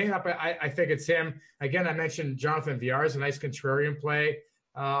 If you're paying up, I think it's him. Again, I mentioned Jonathan Villar is a nice contrarian play.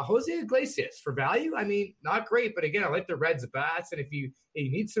 Jose Iglesias for value. Not great, but again, I like the Reds bats. And if you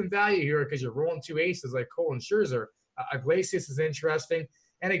need some value here because you're rolling 2 aces like Cole and Scherzer, Iglesias is interesting.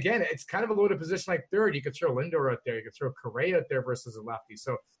 And again, it's kind of a loaded position like third. You could throw Lindor out there. You could throw Correa out there versus a lefty.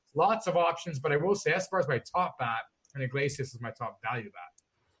 So lots of options, but I will say Escobar is my top bat and Iglesias is my top value bat.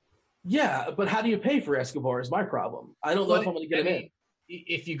 Yeah, but how do you pay for Escobar is my problem. I don't know if I'm going to get him in.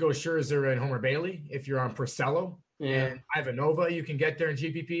 If you go Scherzer and Homer Bailey, if you're on Porcello, and Ivanova, you can get there in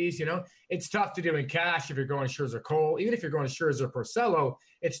GPPs. It's tough to do in cash if you're going Scherzer Cole. Even if you're going Scherzer Porcello,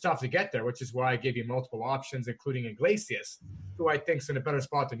 it's tough to get there, which is why I gave you multiple options, including Iglesias, who I think is in a better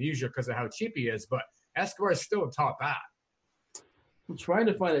spot than usual because of how cheap he is. But Escobar is still a top bat. I'm trying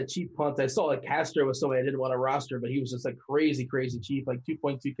to find a cheap punt. I saw like Castro was somebody I didn't want to roster, but he was just like crazy, crazy cheap, like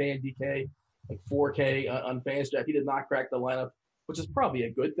 2.2K in DK, like 4K on FantasyDraft. He did not crack the lineup, which is probably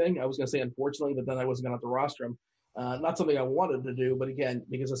a good thing. I was going to say unfortunately, but then I wasn't going to have to roster him. Not something I wanted to do, but again,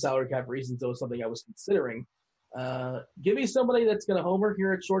 because of salary cap reasons, it was something I was considering. Give me somebody that's going to homer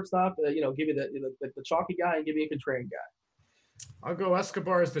here at shortstop. Give me the chalky guy and give me a contrarian guy. I'll go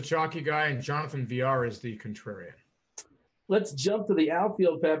Escobar as the chalky guy and Jonathan Villar as the contrarian. Let's jump to the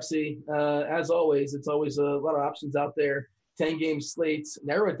outfield, Pepsi. As always, it's always a lot of options out there. 10-game slates.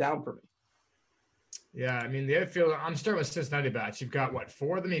 Narrow it down for me. Yeah, I mean, the outfield, I'm starting with Cincinnati bats. You've got, what,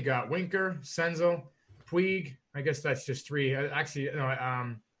 4 of them? You got Winker, Senzel, Puig. I guess that's just 3. Actually,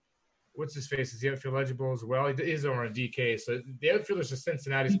 what's his face? Is the outfield eligible as well? He's on a DK. So the outfielders for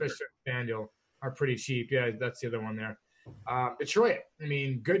Cincinnati, especially FanDuel, are pretty cheap. Yeah, that's the other one there. Detroit, I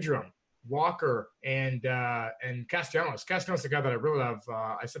mean, Goodrum, Walker, and Castellanos. Castellanos is the guy that I really love.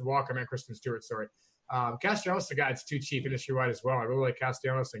 I said Walker, I meant Kristen Stewart, sorry. Castellanos is the guy that's too cheap industry-wide as well. I really like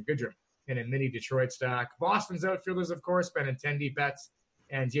Castellanos and Goodrum in a mini Detroit stack. Boston's outfielders, of course, Benintendi, Betts,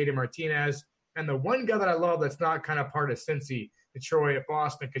 and JD Martinez. And the one guy that I love that's not kind of part of Cincy, Detroit,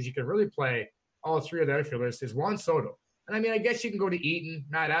 Boston, because you can really play all 3 of the outfielders, is Juan Soto. And, I mean, I guess you can go to Eaton.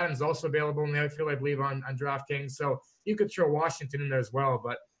 Matt Adams is also available in the outfield, I believe, on DraftKings. So you could throw Washington in there as well.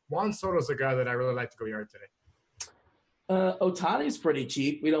 But Juan Soto's a guy that I really like to go yard today. Ohtani's pretty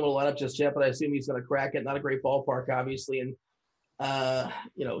cheap. We don't want to line up just yet, but I assume he's going to crack it. Not a great ballpark, obviously. And,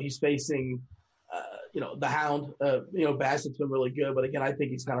 he's facing, the Hound. Bassett's been really good. But, again, I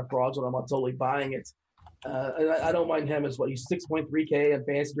think he's kind of fraudulent. I'm not totally buying it. I don't mind him as well. He's 6.3K on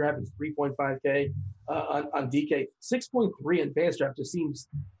FantasyDraft. It's 3.5K on DK. 6.3 in FantasyDraft just seems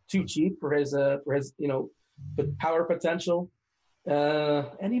too cheap for his power potential.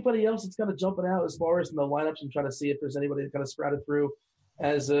 Anybody else that's kind of jumping out as far as in the lineups? I'm trying to see if there's anybody that kind of sprouted through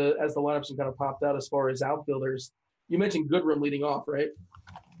as the lineups have kind of popped out as far as outfielders. You mentioned Goodrum leading off, right?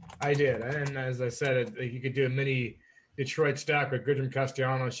 I did. And as I said, you could do a mini Detroit stack with Goodrum,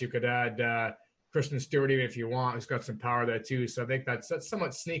 Castellanos. You could add Kristen Stewart even if you want, who's got some power there too. So I think that's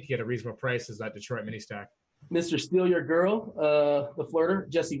somewhat sneaky at a reasonable price, is that Detroit mini stack. Mr. Steal Your Girl, the flirter,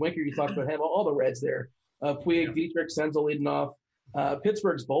 Jesse Winker, you talked about him, all the Reds there. Puig, Dietrich, Senzel leading off.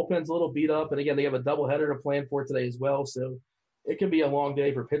 Pittsburgh's bullpen's a little beat up, and again, they have a doubleheader to plan for today as well, so it could be a long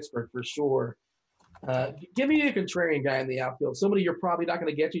day for Pittsburgh for sure. Give me a contrarian guy in the outfield, somebody you're probably not going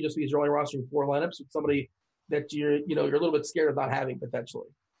to get to just because you're only rostering 4 lineups, with somebody that you're a little bit scared of not having potentially.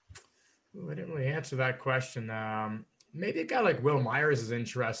 Ooh, I didn't really answer that question. Maybe a guy like Will Myers is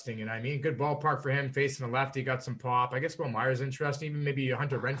interesting, and I mean, good ballpark for him facing the lefty, got some pop. I guess Will Myers is interesting. Even maybe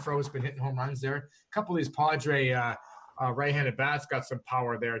Hunter Renfroe has been hitting home runs there. A couple of these Padre right-handed bats got some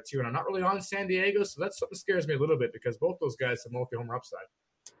power there too, and I'm not really on San Diego, so that's something that scares me a little bit because both those guys have multi-homer upside.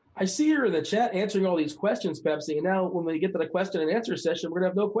 I see her in the chat answering all these questions, Pepsi, and now when we get to the question and answer session, we're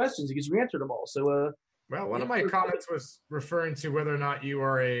going to have no questions because you answered them all. So, well, one of my comments was referring to whether or not you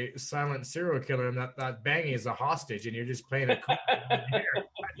are a silent serial killer and that banging is a hostage and you're just playing it cool. I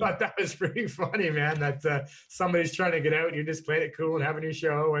thought that was pretty funny, man, that somebody's trying to get out and you're just playing it cool and having your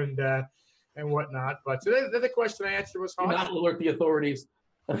show and whatnot. But the other question I answered was hockey. Not alert the authorities.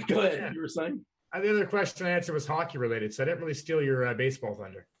 Go ahead. Yeah. You were saying? The other question I answered was hockey related, so I didn't really steal your baseball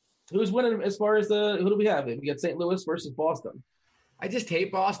thunder. Who's winning as far as who do we have? We got St. Louis versus Boston. I just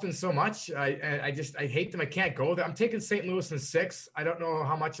hate Boston so much. I hate them. I can't go there. I'm taking St. Louis in 6. I don't know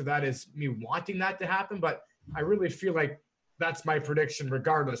how much of that is me wanting that to happen, but I really feel like that's my prediction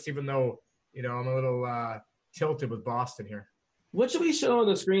regardless, even though, I'm a little tilted with Boston here. What should we show on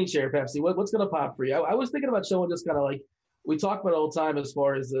the screen share, Pepsi? What's going to pop for you? I was thinking about showing just kind of like we talk about all the time as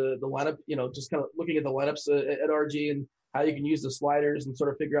far as the lineup, just kind of looking at the lineups at RG and how you can use the sliders and sort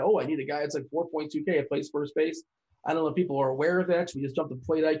of figure out, I need a guy that's like 4.2K that plays first base. I don't know if people are aware of that. Should we just jump to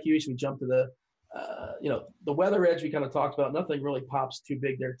plate IQ? Should we jump to the weather edge we kind of talked about? Nothing really pops too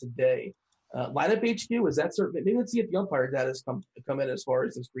big there today. Lineup HQ, is that certain? Maybe let's see if the umpire data has come in as far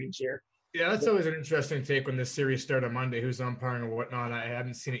as the screen share. Yeah, that's always an interesting take when this series started on Monday, who's umpiring and whatnot. I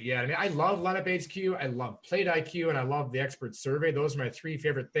haven't seen it yet. I mean, I love lineup HQ, I love plate IQ, and I love the expert survey. Those are my 3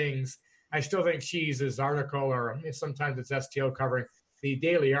 favorite things. I still think Cheese's article, or sometimes it's STO covering, the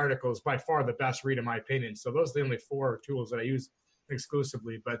daily article is by far the best read in my opinion. So those are the only 4 tools that I use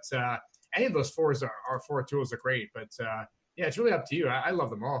exclusively. But any of those 4 tools are great. But yeah, it's really up to you. I love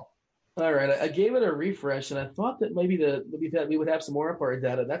them all. All right. I gave it a refresh, and I thought that maybe we would have some more umpire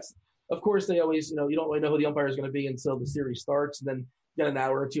data. That's, of course, they always, you don't really know who the umpire is going to be until the series starts, and then you got an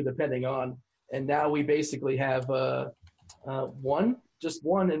hour or 2 depending on. And now we basically have just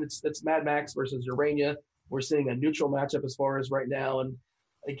one, and it's Mad Max versus Urania. We're seeing a neutral matchup as far as right now. And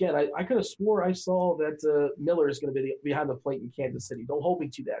again, I could have swore I saw that Miller is going to be behind the plate in Kansas City. Don't hold me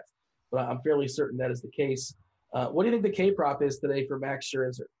to that, but I'm fairly certain that is the case. What do you think the K prop is today for Max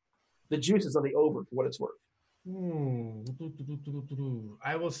Scherzer? The juice is on the over for what it's worth.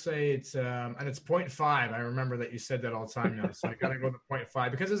 I will say it's and it's point 0.5. I remember that you said that all the time now, so I gotta go to point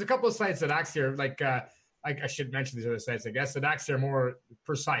 0.5 because there's a couple of sites that actually are like I should mention these other sites, I guess, that actually are more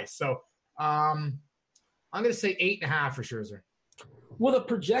precise. So I'm gonna say 8.5 for Scherzer. Well, the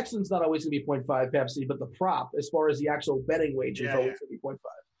projection's not always going to be 0.5 Pepsi, but the prop, as far as the actual betting wager, is always going to be 0.5.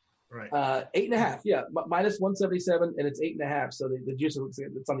 Right. 8.5, yeah, minus 177, and it's 8.5. So the juice looks like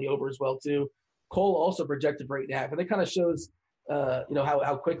it's on the over as well too. Cole also projected for 8.5, and it kind of shows,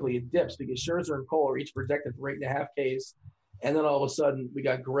 how quickly it dips because Scherzer and Cole are each projected for 8.5 Ks, and then all of a sudden we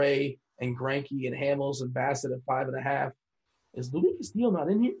got Gray and Greinke and Hamels and Bassett at 5.5. Is Luis Castillo not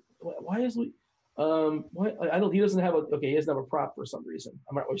in here? Why is Luis? Why? I don't. He doesn't have a. Okay, he doesn't have a prop for some reason.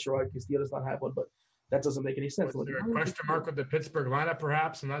 I'm not really sure why Castillo does not have one, but that doesn't make any sense. Was there a question mark with the Pittsburgh lineup,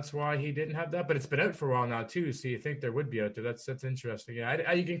 perhaps, and that's why he didn't have that? But it's been out for a while now, too, so you think there would be out there. That's interesting.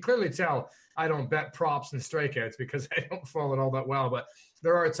 Yeah, you can clearly tell I don't bet props and strikeouts because I don't follow it all that well. But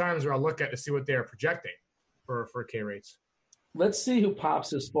there are times where I'll look at to see what they are projecting for K rates. Let's see who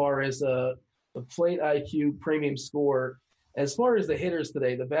pops as far as the plate IQ premium score. As far as the hitters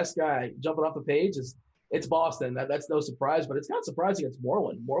today, the best guy jumping off the page it's Boston. That's no surprise, but it's not surprising it's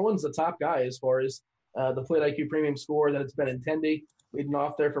Moreland. Moreland's the top guy as far as the plate IQ premium score. Then it's Benintendi leading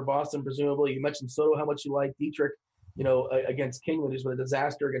off there for Boston, presumably. You mentioned Soto, how much you like. Dietrich, against Kingland, who's been a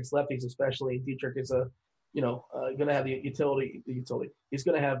disaster against lefties, especially. Dietrich is going to have the utility. He's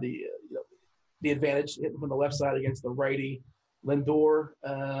going to have the advantage hitting from the left side against the righty. Lindor,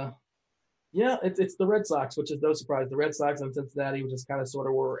 it's the Red Sox, which is no surprise. The Red Sox and Cincinnati, which is kind of sort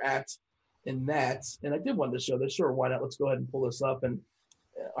of where we're at in that. And I did want to show this. Sure, why not? Let's go ahead and pull this up. And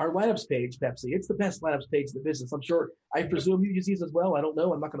our lineups page, Pepsi, it's the best lineups page in the business. I'm sure, I presume you use these as well. I don't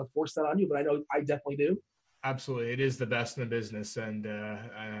know. I'm not going to force that on you, but I know I definitely do. Absolutely. It is the best in the business, and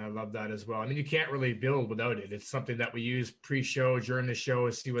I love that as well. I mean, you can't really build without it. It's something that we use pre-show, during the show,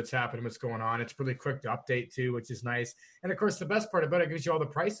 to see what's happening, what's going on. It's really quick to update, too, which is nice. And, of course, the best part about it gives you all the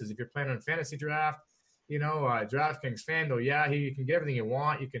prices. If you're playing on FantasyDraft, DraftKings, FanDuel, you can get everything you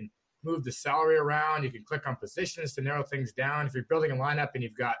want. You can move the salary around. You can click on positions to narrow things down. If you're building a lineup and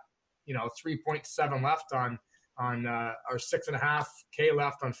you've got, 3.7 left on our 6.5K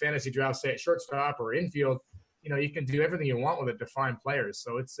left on FantasyDraft, say at shortstop or infield, you can do everything you want with it to find players.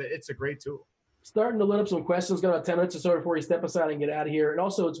 So it's a great tool. Starting to load up some questions. Got about 10 minutes or so before you step aside and get out of here. And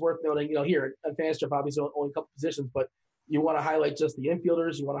also, it's worth noting, here at FantasyDraft, obviously only a couple positions, but you want to highlight just the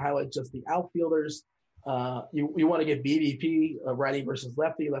infielders. You want to highlight just the outfielders. You want to get BVP, righty versus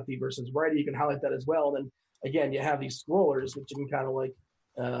lefty, lefty versus righty. You can highlight that as well. And then, again, you have these scrollers, which you can kind of like,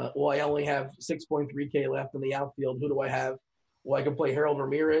 I only have 6.3K left in the outfield. Who do I have? Well, I can play Harold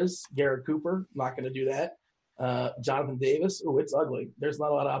Ramirez, Garrett Cooper. I'm not going to do that. Jonathan Davis. Oh, it's ugly. There's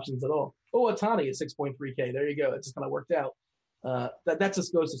not a lot of options at all. Oh, Ohtani is 6.3K. There you go. It just kind of worked out. That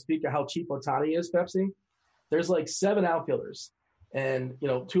just goes to speak of how cheap Ohtani is, Pepsi. There's like 7 outfielders, and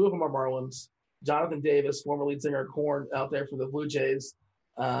 2 of them are Marlins. Jonathan Davis, former lead singer of Korn, out there for the Blue Jays.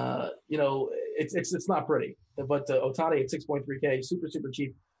 It's not pretty, but Ohtani at 6.3K, super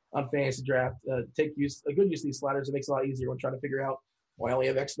cheap on FantasyDraft. Take a good use of these sliders. It makes it a lot easier when trying to figure out. Well, I only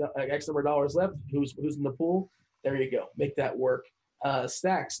have X number of dollars left. Who's in the pool? There you go. Make that work.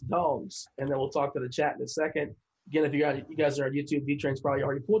 Stacks, dogs, and then we'll talk to the chat in a second. Again, if you guys are on YouTube, D-Train's probably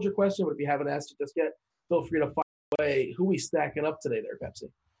already pulled your question, but if you haven't asked it just yet, feel free to find a way. Who we stacking up today there, Pepsi?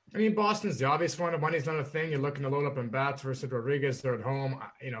 I mean, Boston's the obvious one. Money's not a thing. You're looking to load up in bats versus Rodriguez. They're at home.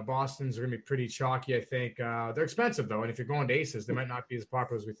 Boston's going to be pretty chalky, I think. They're expensive, though, and if you're going to aces, they might not be as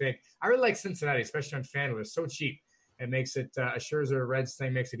popular as we think. I really like Cincinnati, especially on FanDuel. They're so cheap. It makes it a Scherzer Reds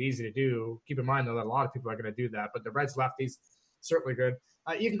thing makes it easy to do. Keep in mind, though, that a lot of people are going to do that. But the Reds lefties, certainly good.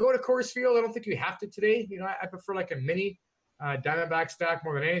 You can go to Coors Field. I don't think you have to today. I prefer like a mini Diamondback stack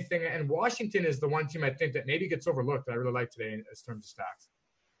more than anything. And Washington is the one team I think that maybe gets overlooked that I really like today in terms of stacks.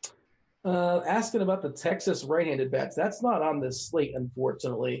 Asking about the Texas right-handed bats. That's not on this slate,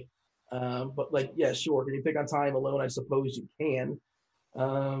 unfortunately. But sure. Can you pick on time alone? I suppose you can.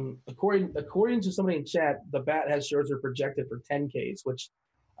 According to somebody in chat, the bat has Scherzer projected for 10Ks, which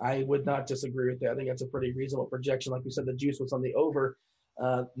I would not disagree with that. I think that's a pretty reasonable projection. Like we said, the juice was on the over.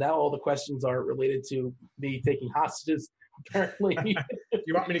 Now all the questions are related to me taking hostages, apparently.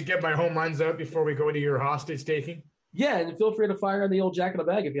 You want me to get my home runs out before we go to your hostage taking? Yeah, and feel free to fire on the old Jack in the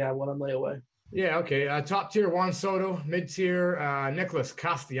Bag if you have one on layaway. Yeah, okay. Top tier, Juan Soto. Mid tier, Nicholas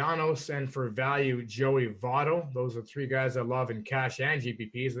Castellanos. And for value, Joey Votto. Those are 3 guys I love in cash and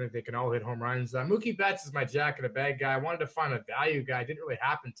GPPs. I think they can all hit home runs. Mookie Betts is my Jack in the Bag guy. I wanted to find a value guy. It didn't really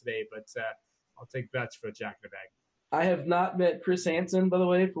happen today, but I'll take Betts for a Jack in the Bag. I have not met Chris Hansen, by the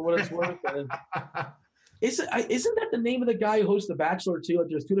way, for what it's worth. Isn't that the name of the guy who hosts The Bachelor too? Like,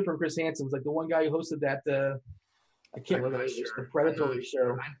 there's two different Chris Hansons. Like the one guy who hosted that, I can't remember the predatory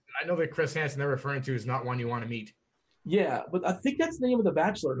show. I know that Chris Hansen they're referring to is not one you want to meet. Yeah, but I think that's the name of the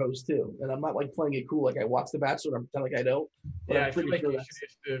Bachelor host too. And I'm not like playing it cool, like I watch The Bachelor. I'm pretending like I don't. But Yeah, I feel like you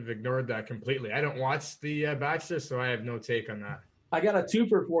should have ignored that completely. I don't watch The Bachelor, so I have no take on that. I got a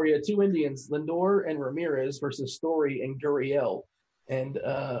twofer for you. Two Indians, Lindor and Ramirez versus Story and Gurriel. And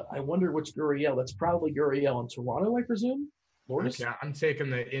I wonder which Gurriel. That's probably Gurriel in Toronto, I presume. Lourdes? Okay, I'm taking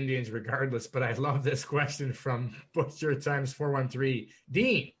the Indians regardless, but I love this question from Butcher times 413.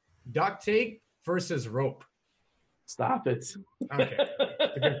 Dean, duct tape versus rope. Stop it. Okay,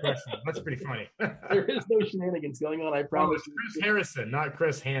 that's a good question. That's pretty funny. There is no shenanigans going on, I promise. Oh, it's Chris Harrison, not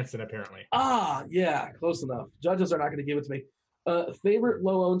Chris Hansen, apparently. Yeah, close enough. Judges are not going to give it to me. Favorite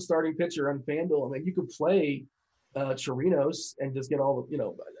low-owned starting pitcher on FanDuel. I mean, you could play Chirinos and just get all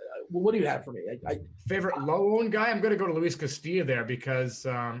the, what do you have for me? Favorite low-owned guy? I'm going to go to Luis Castillo there because,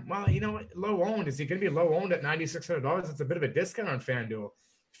 low-owned. Is he going to be low-owned at $9,600? It's a bit of a discount on FanDuel.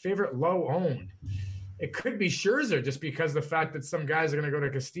 Favorite low-owned? It could be Scherzer just because the fact that some guys are going to go to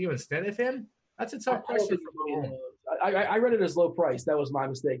Castillo instead of him. That's a tough question for low-owned. I read it as low price. That was my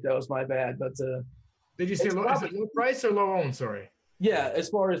mistake. That was my bad. But did you say is it low price or low-owned? Sorry. Yeah, as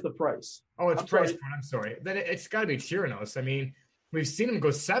far as the price. Oh, it's price point. I'm sorry. Then it's got to be Chirinos. I mean, we've seen him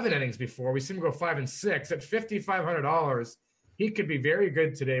go 7 innings before. We've seen him go 5 and 6 at $5,500. He could be very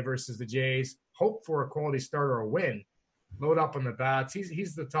good today versus the Jays. Hope for a quality start or a win. Load up on the bats.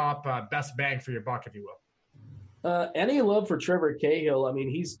 He's the top best bang for your buck, if you will. Any love for Trevor Cahill? I mean,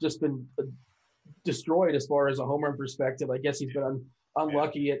 he's just been destroyed as far as a home run perspective. I guess he's been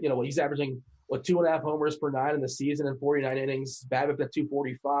unlucky. He's averaging 2.5 homers per 9 in the season in 49 innings. BABIP at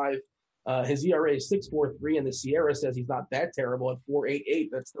 245. His ERA is 6.43, and the Sierra says he's not that terrible at 4.88.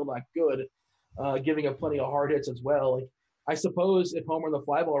 That's still not good. Giving up plenty of hard hits as well. Like, I suppose if homer and the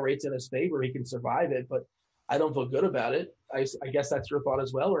fly ball rate's in his favor, he can survive it, but I don't feel good about it. I guess that's your thought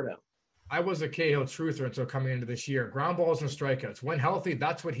as well, or no? I was a Cahill truther until coming into this year. Ground balls and strikeouts. When healthy,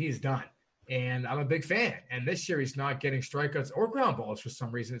 that's what he's done. And I'm a big fan. And this year he's not getting strikeouts or ground balls for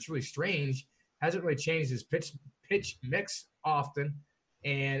some reason. It's really strange. Hasn't really changed his pitch mix often.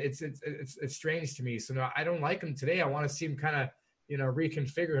 And it's strange to me. So no, I don't like him today. I want to see him kind of,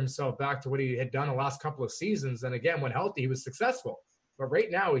 reconfigure himself back to what he had done the last couple of seasons. And again, when healthy, he was successful. But right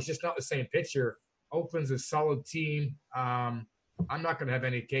now, he's just not the same pitcher. Oakland's a solid team. I'm not going to have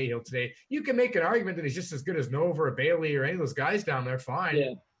any Cahill today. You can make an argument that he's just as good as Nova or Bailey or any of those guys down there. Fine.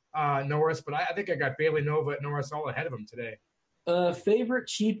 Yeah. Norris, but I think I got Bailey, Nova, and Norris all ahead of him today. Favorite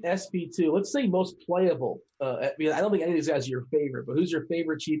cheap SP2? Let's say most playable. I don't think any of these guys are your favorite, but who's your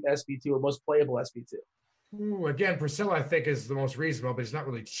favorite cheap SP2 or most playable SP2? Ooh, again, Priscilla, I think, is the most reasonable, but he's not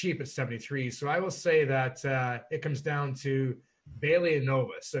really cheap at 73. So I will say that it comes down to Bailey and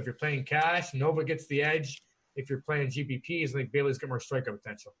Nova. So if you're playing cash, Nova gets the edge. If you're playing GPPs, I think Bailey's got more strikeout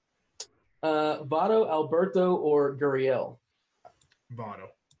potential. Votto, Alberto, or Gurriel? Votto.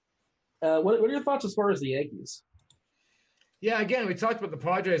 What are your thoughts as far as the Yankees? Yeah, again, we talked about the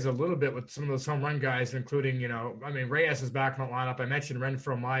Padres a little bit with some of those home run guys, including, Reyes is back in the lineup. I mentioned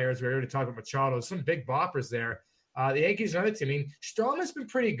Renfroe, Myers. We already talked about Machado. Some big boppers there. The Yankees, another team. I mean, Stroman's been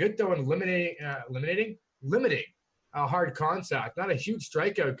pretty good, though, in limiting hard contact. Not a huge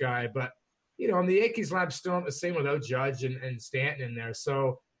strikeout guy, but, on the Yankees lab, still not the same without Judge and Stanton in there.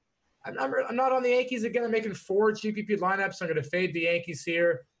 So I'm not on the Yankees. Again, I'm making 4 GPP lineups. I'm going to fade the Yankees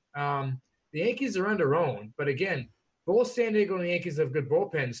here. The Yankees are under-owned, but again, both San Diego and the Yankees have good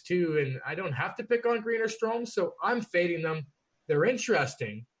bullpens too, and I don't have to pick on Green or Strome, so I'm fading them. They're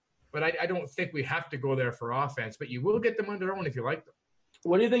interesting, but I don't think we have to go there for offense, but you will get them under-owned if you like them.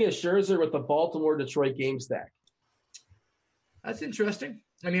 What do you think of Scherzer with the Baltimore-Detroit game stack? That's interesting.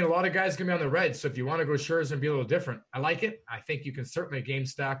 I mean, a lot of guys are going to be on the Reds, so if you want to go Scherzer and be a little different, I like it. I think you can certainly game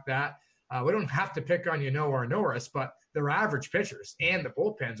stack that. We don't have to pick on or Norris, but they're average pitchers, and the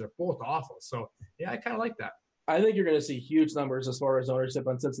bullpens are both awful. So, yeah, I kind of like that. I think you're going to see huge numbers as far as ownership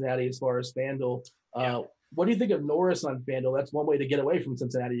on Cincinnati, as far as FanDuel. What do you think of Norris on FanDuel? That's one way to get away from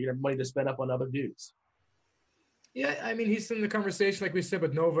Cincinnati. You have money to spend up on other dudes. Yeah, I mean, he's in the conversation, like we said,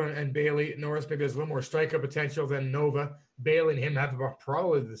 with Nova and Bailey. Norris maybe has a little more strikeout potential than Nova. Bailey and him have about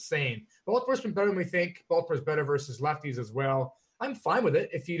probably the same. Baltimore's been better than we think. Baltimore's better versus lefties as well. I'm fine with it.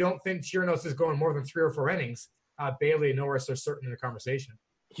 If you don't think Chirinos is going more than 3 or 4 innings, Bailey and Norris are certainly in the conversation.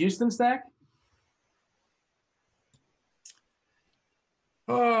 Houston stack?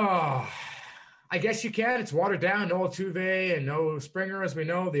 Oh, I guess you can. It's watered down. No Altuve and no Springer, as we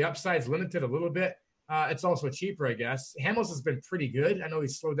know. The upside's limited a little bit. It's also cheaper, I guess. Hamels has been pretty good. I know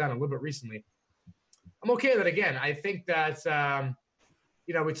he's slowed down a little bit recently. I'm okay with it. Again, I think that,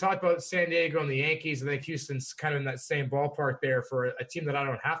 we talked about San Diego and the Yankees. I think Houston's kind of in that same ballpark there for a team that I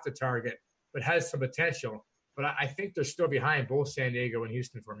don't have to target, but has some potential. But I think they're still behind both San Diego and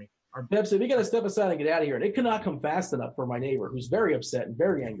Houston for me. Pepsi, we got to step aside and get out of here. And it could not come fast enough for my neighbor, who's very upset and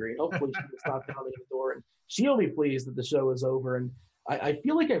very angry. And hopefully she gets knocked down the door, and she'll be pleased that the show is over. And I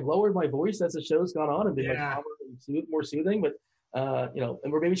feel like I've lowered my voice as the show's gone on and been calmer and more soothing. But and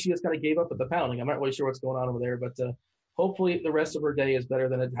maybe she just kind of gave up at the pounding. I'm not really sure what's going on over there, but hopefully the rest of her day is better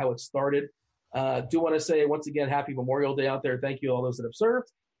than how it started. Do want to say once again, happy Memorial Day out there. Thank you to all those that have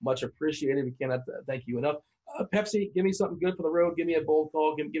served. Much appreciated. We cannot thank you enough. Pepsi, give me something good for the road. Give me a bold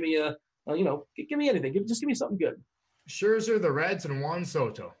call. Give me a, give me anything. Just give me something good. Scherzer, the Reds, and Juan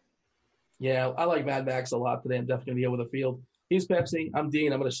Soto. Yeah, I like Mad Max a lot today. I'm definitely going to be over the field. He's Pepsi. I'm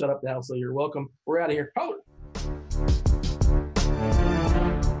Dean. I'm going to shut up now, so you're welcome. We're out of here. Hold it.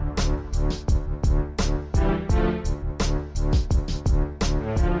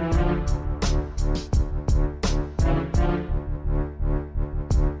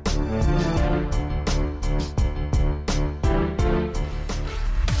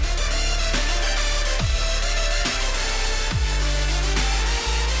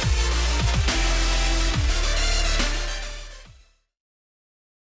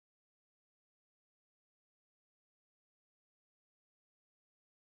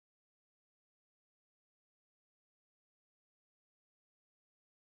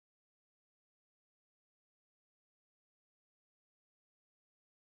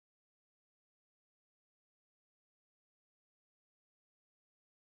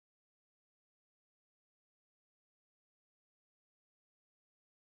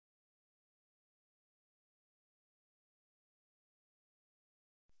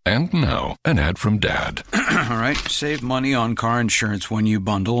 And now, an ad from Dad. All right, save money on car insurance when you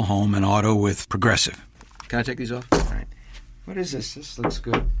bundle home and auto with Progressive. Can I take these off? All right. What is this? This looks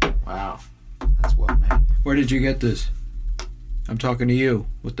good. Wow. That's well made. Where did you get this? I'm talking to you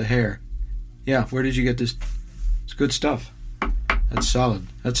with the hair. Yeah, where did you get this? It's good stuff. That's solid.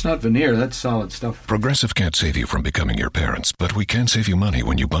 That's not veneer. That's solid stuff. Progressive can't save you from becoming your parents, but we can save you money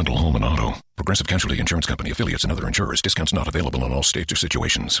when you bundle home and auto. Progressive Casualty Insurance Company, affiliates, and other insurers. Discounts not available in all states or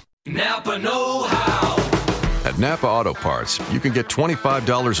situations. Napa know-how. At Napa Auto Parts, you can get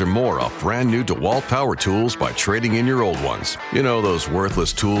 $25 or more off brand new DeWalt power tools by trading in your old ones. You know, those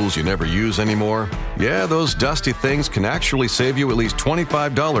worthless tools you never use anymore? Yeah, those dusty things can actually save you at least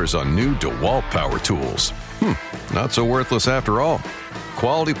 $25 on new DeWalt power tools. Not so worthless after all.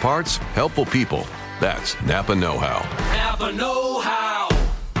 Quality parts, helpful people. That's Napa know-how. Napa know-how.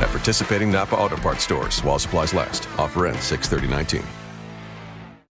 At participating Napa Auto Parts stores while supplies last. Offer ends 6/30/19.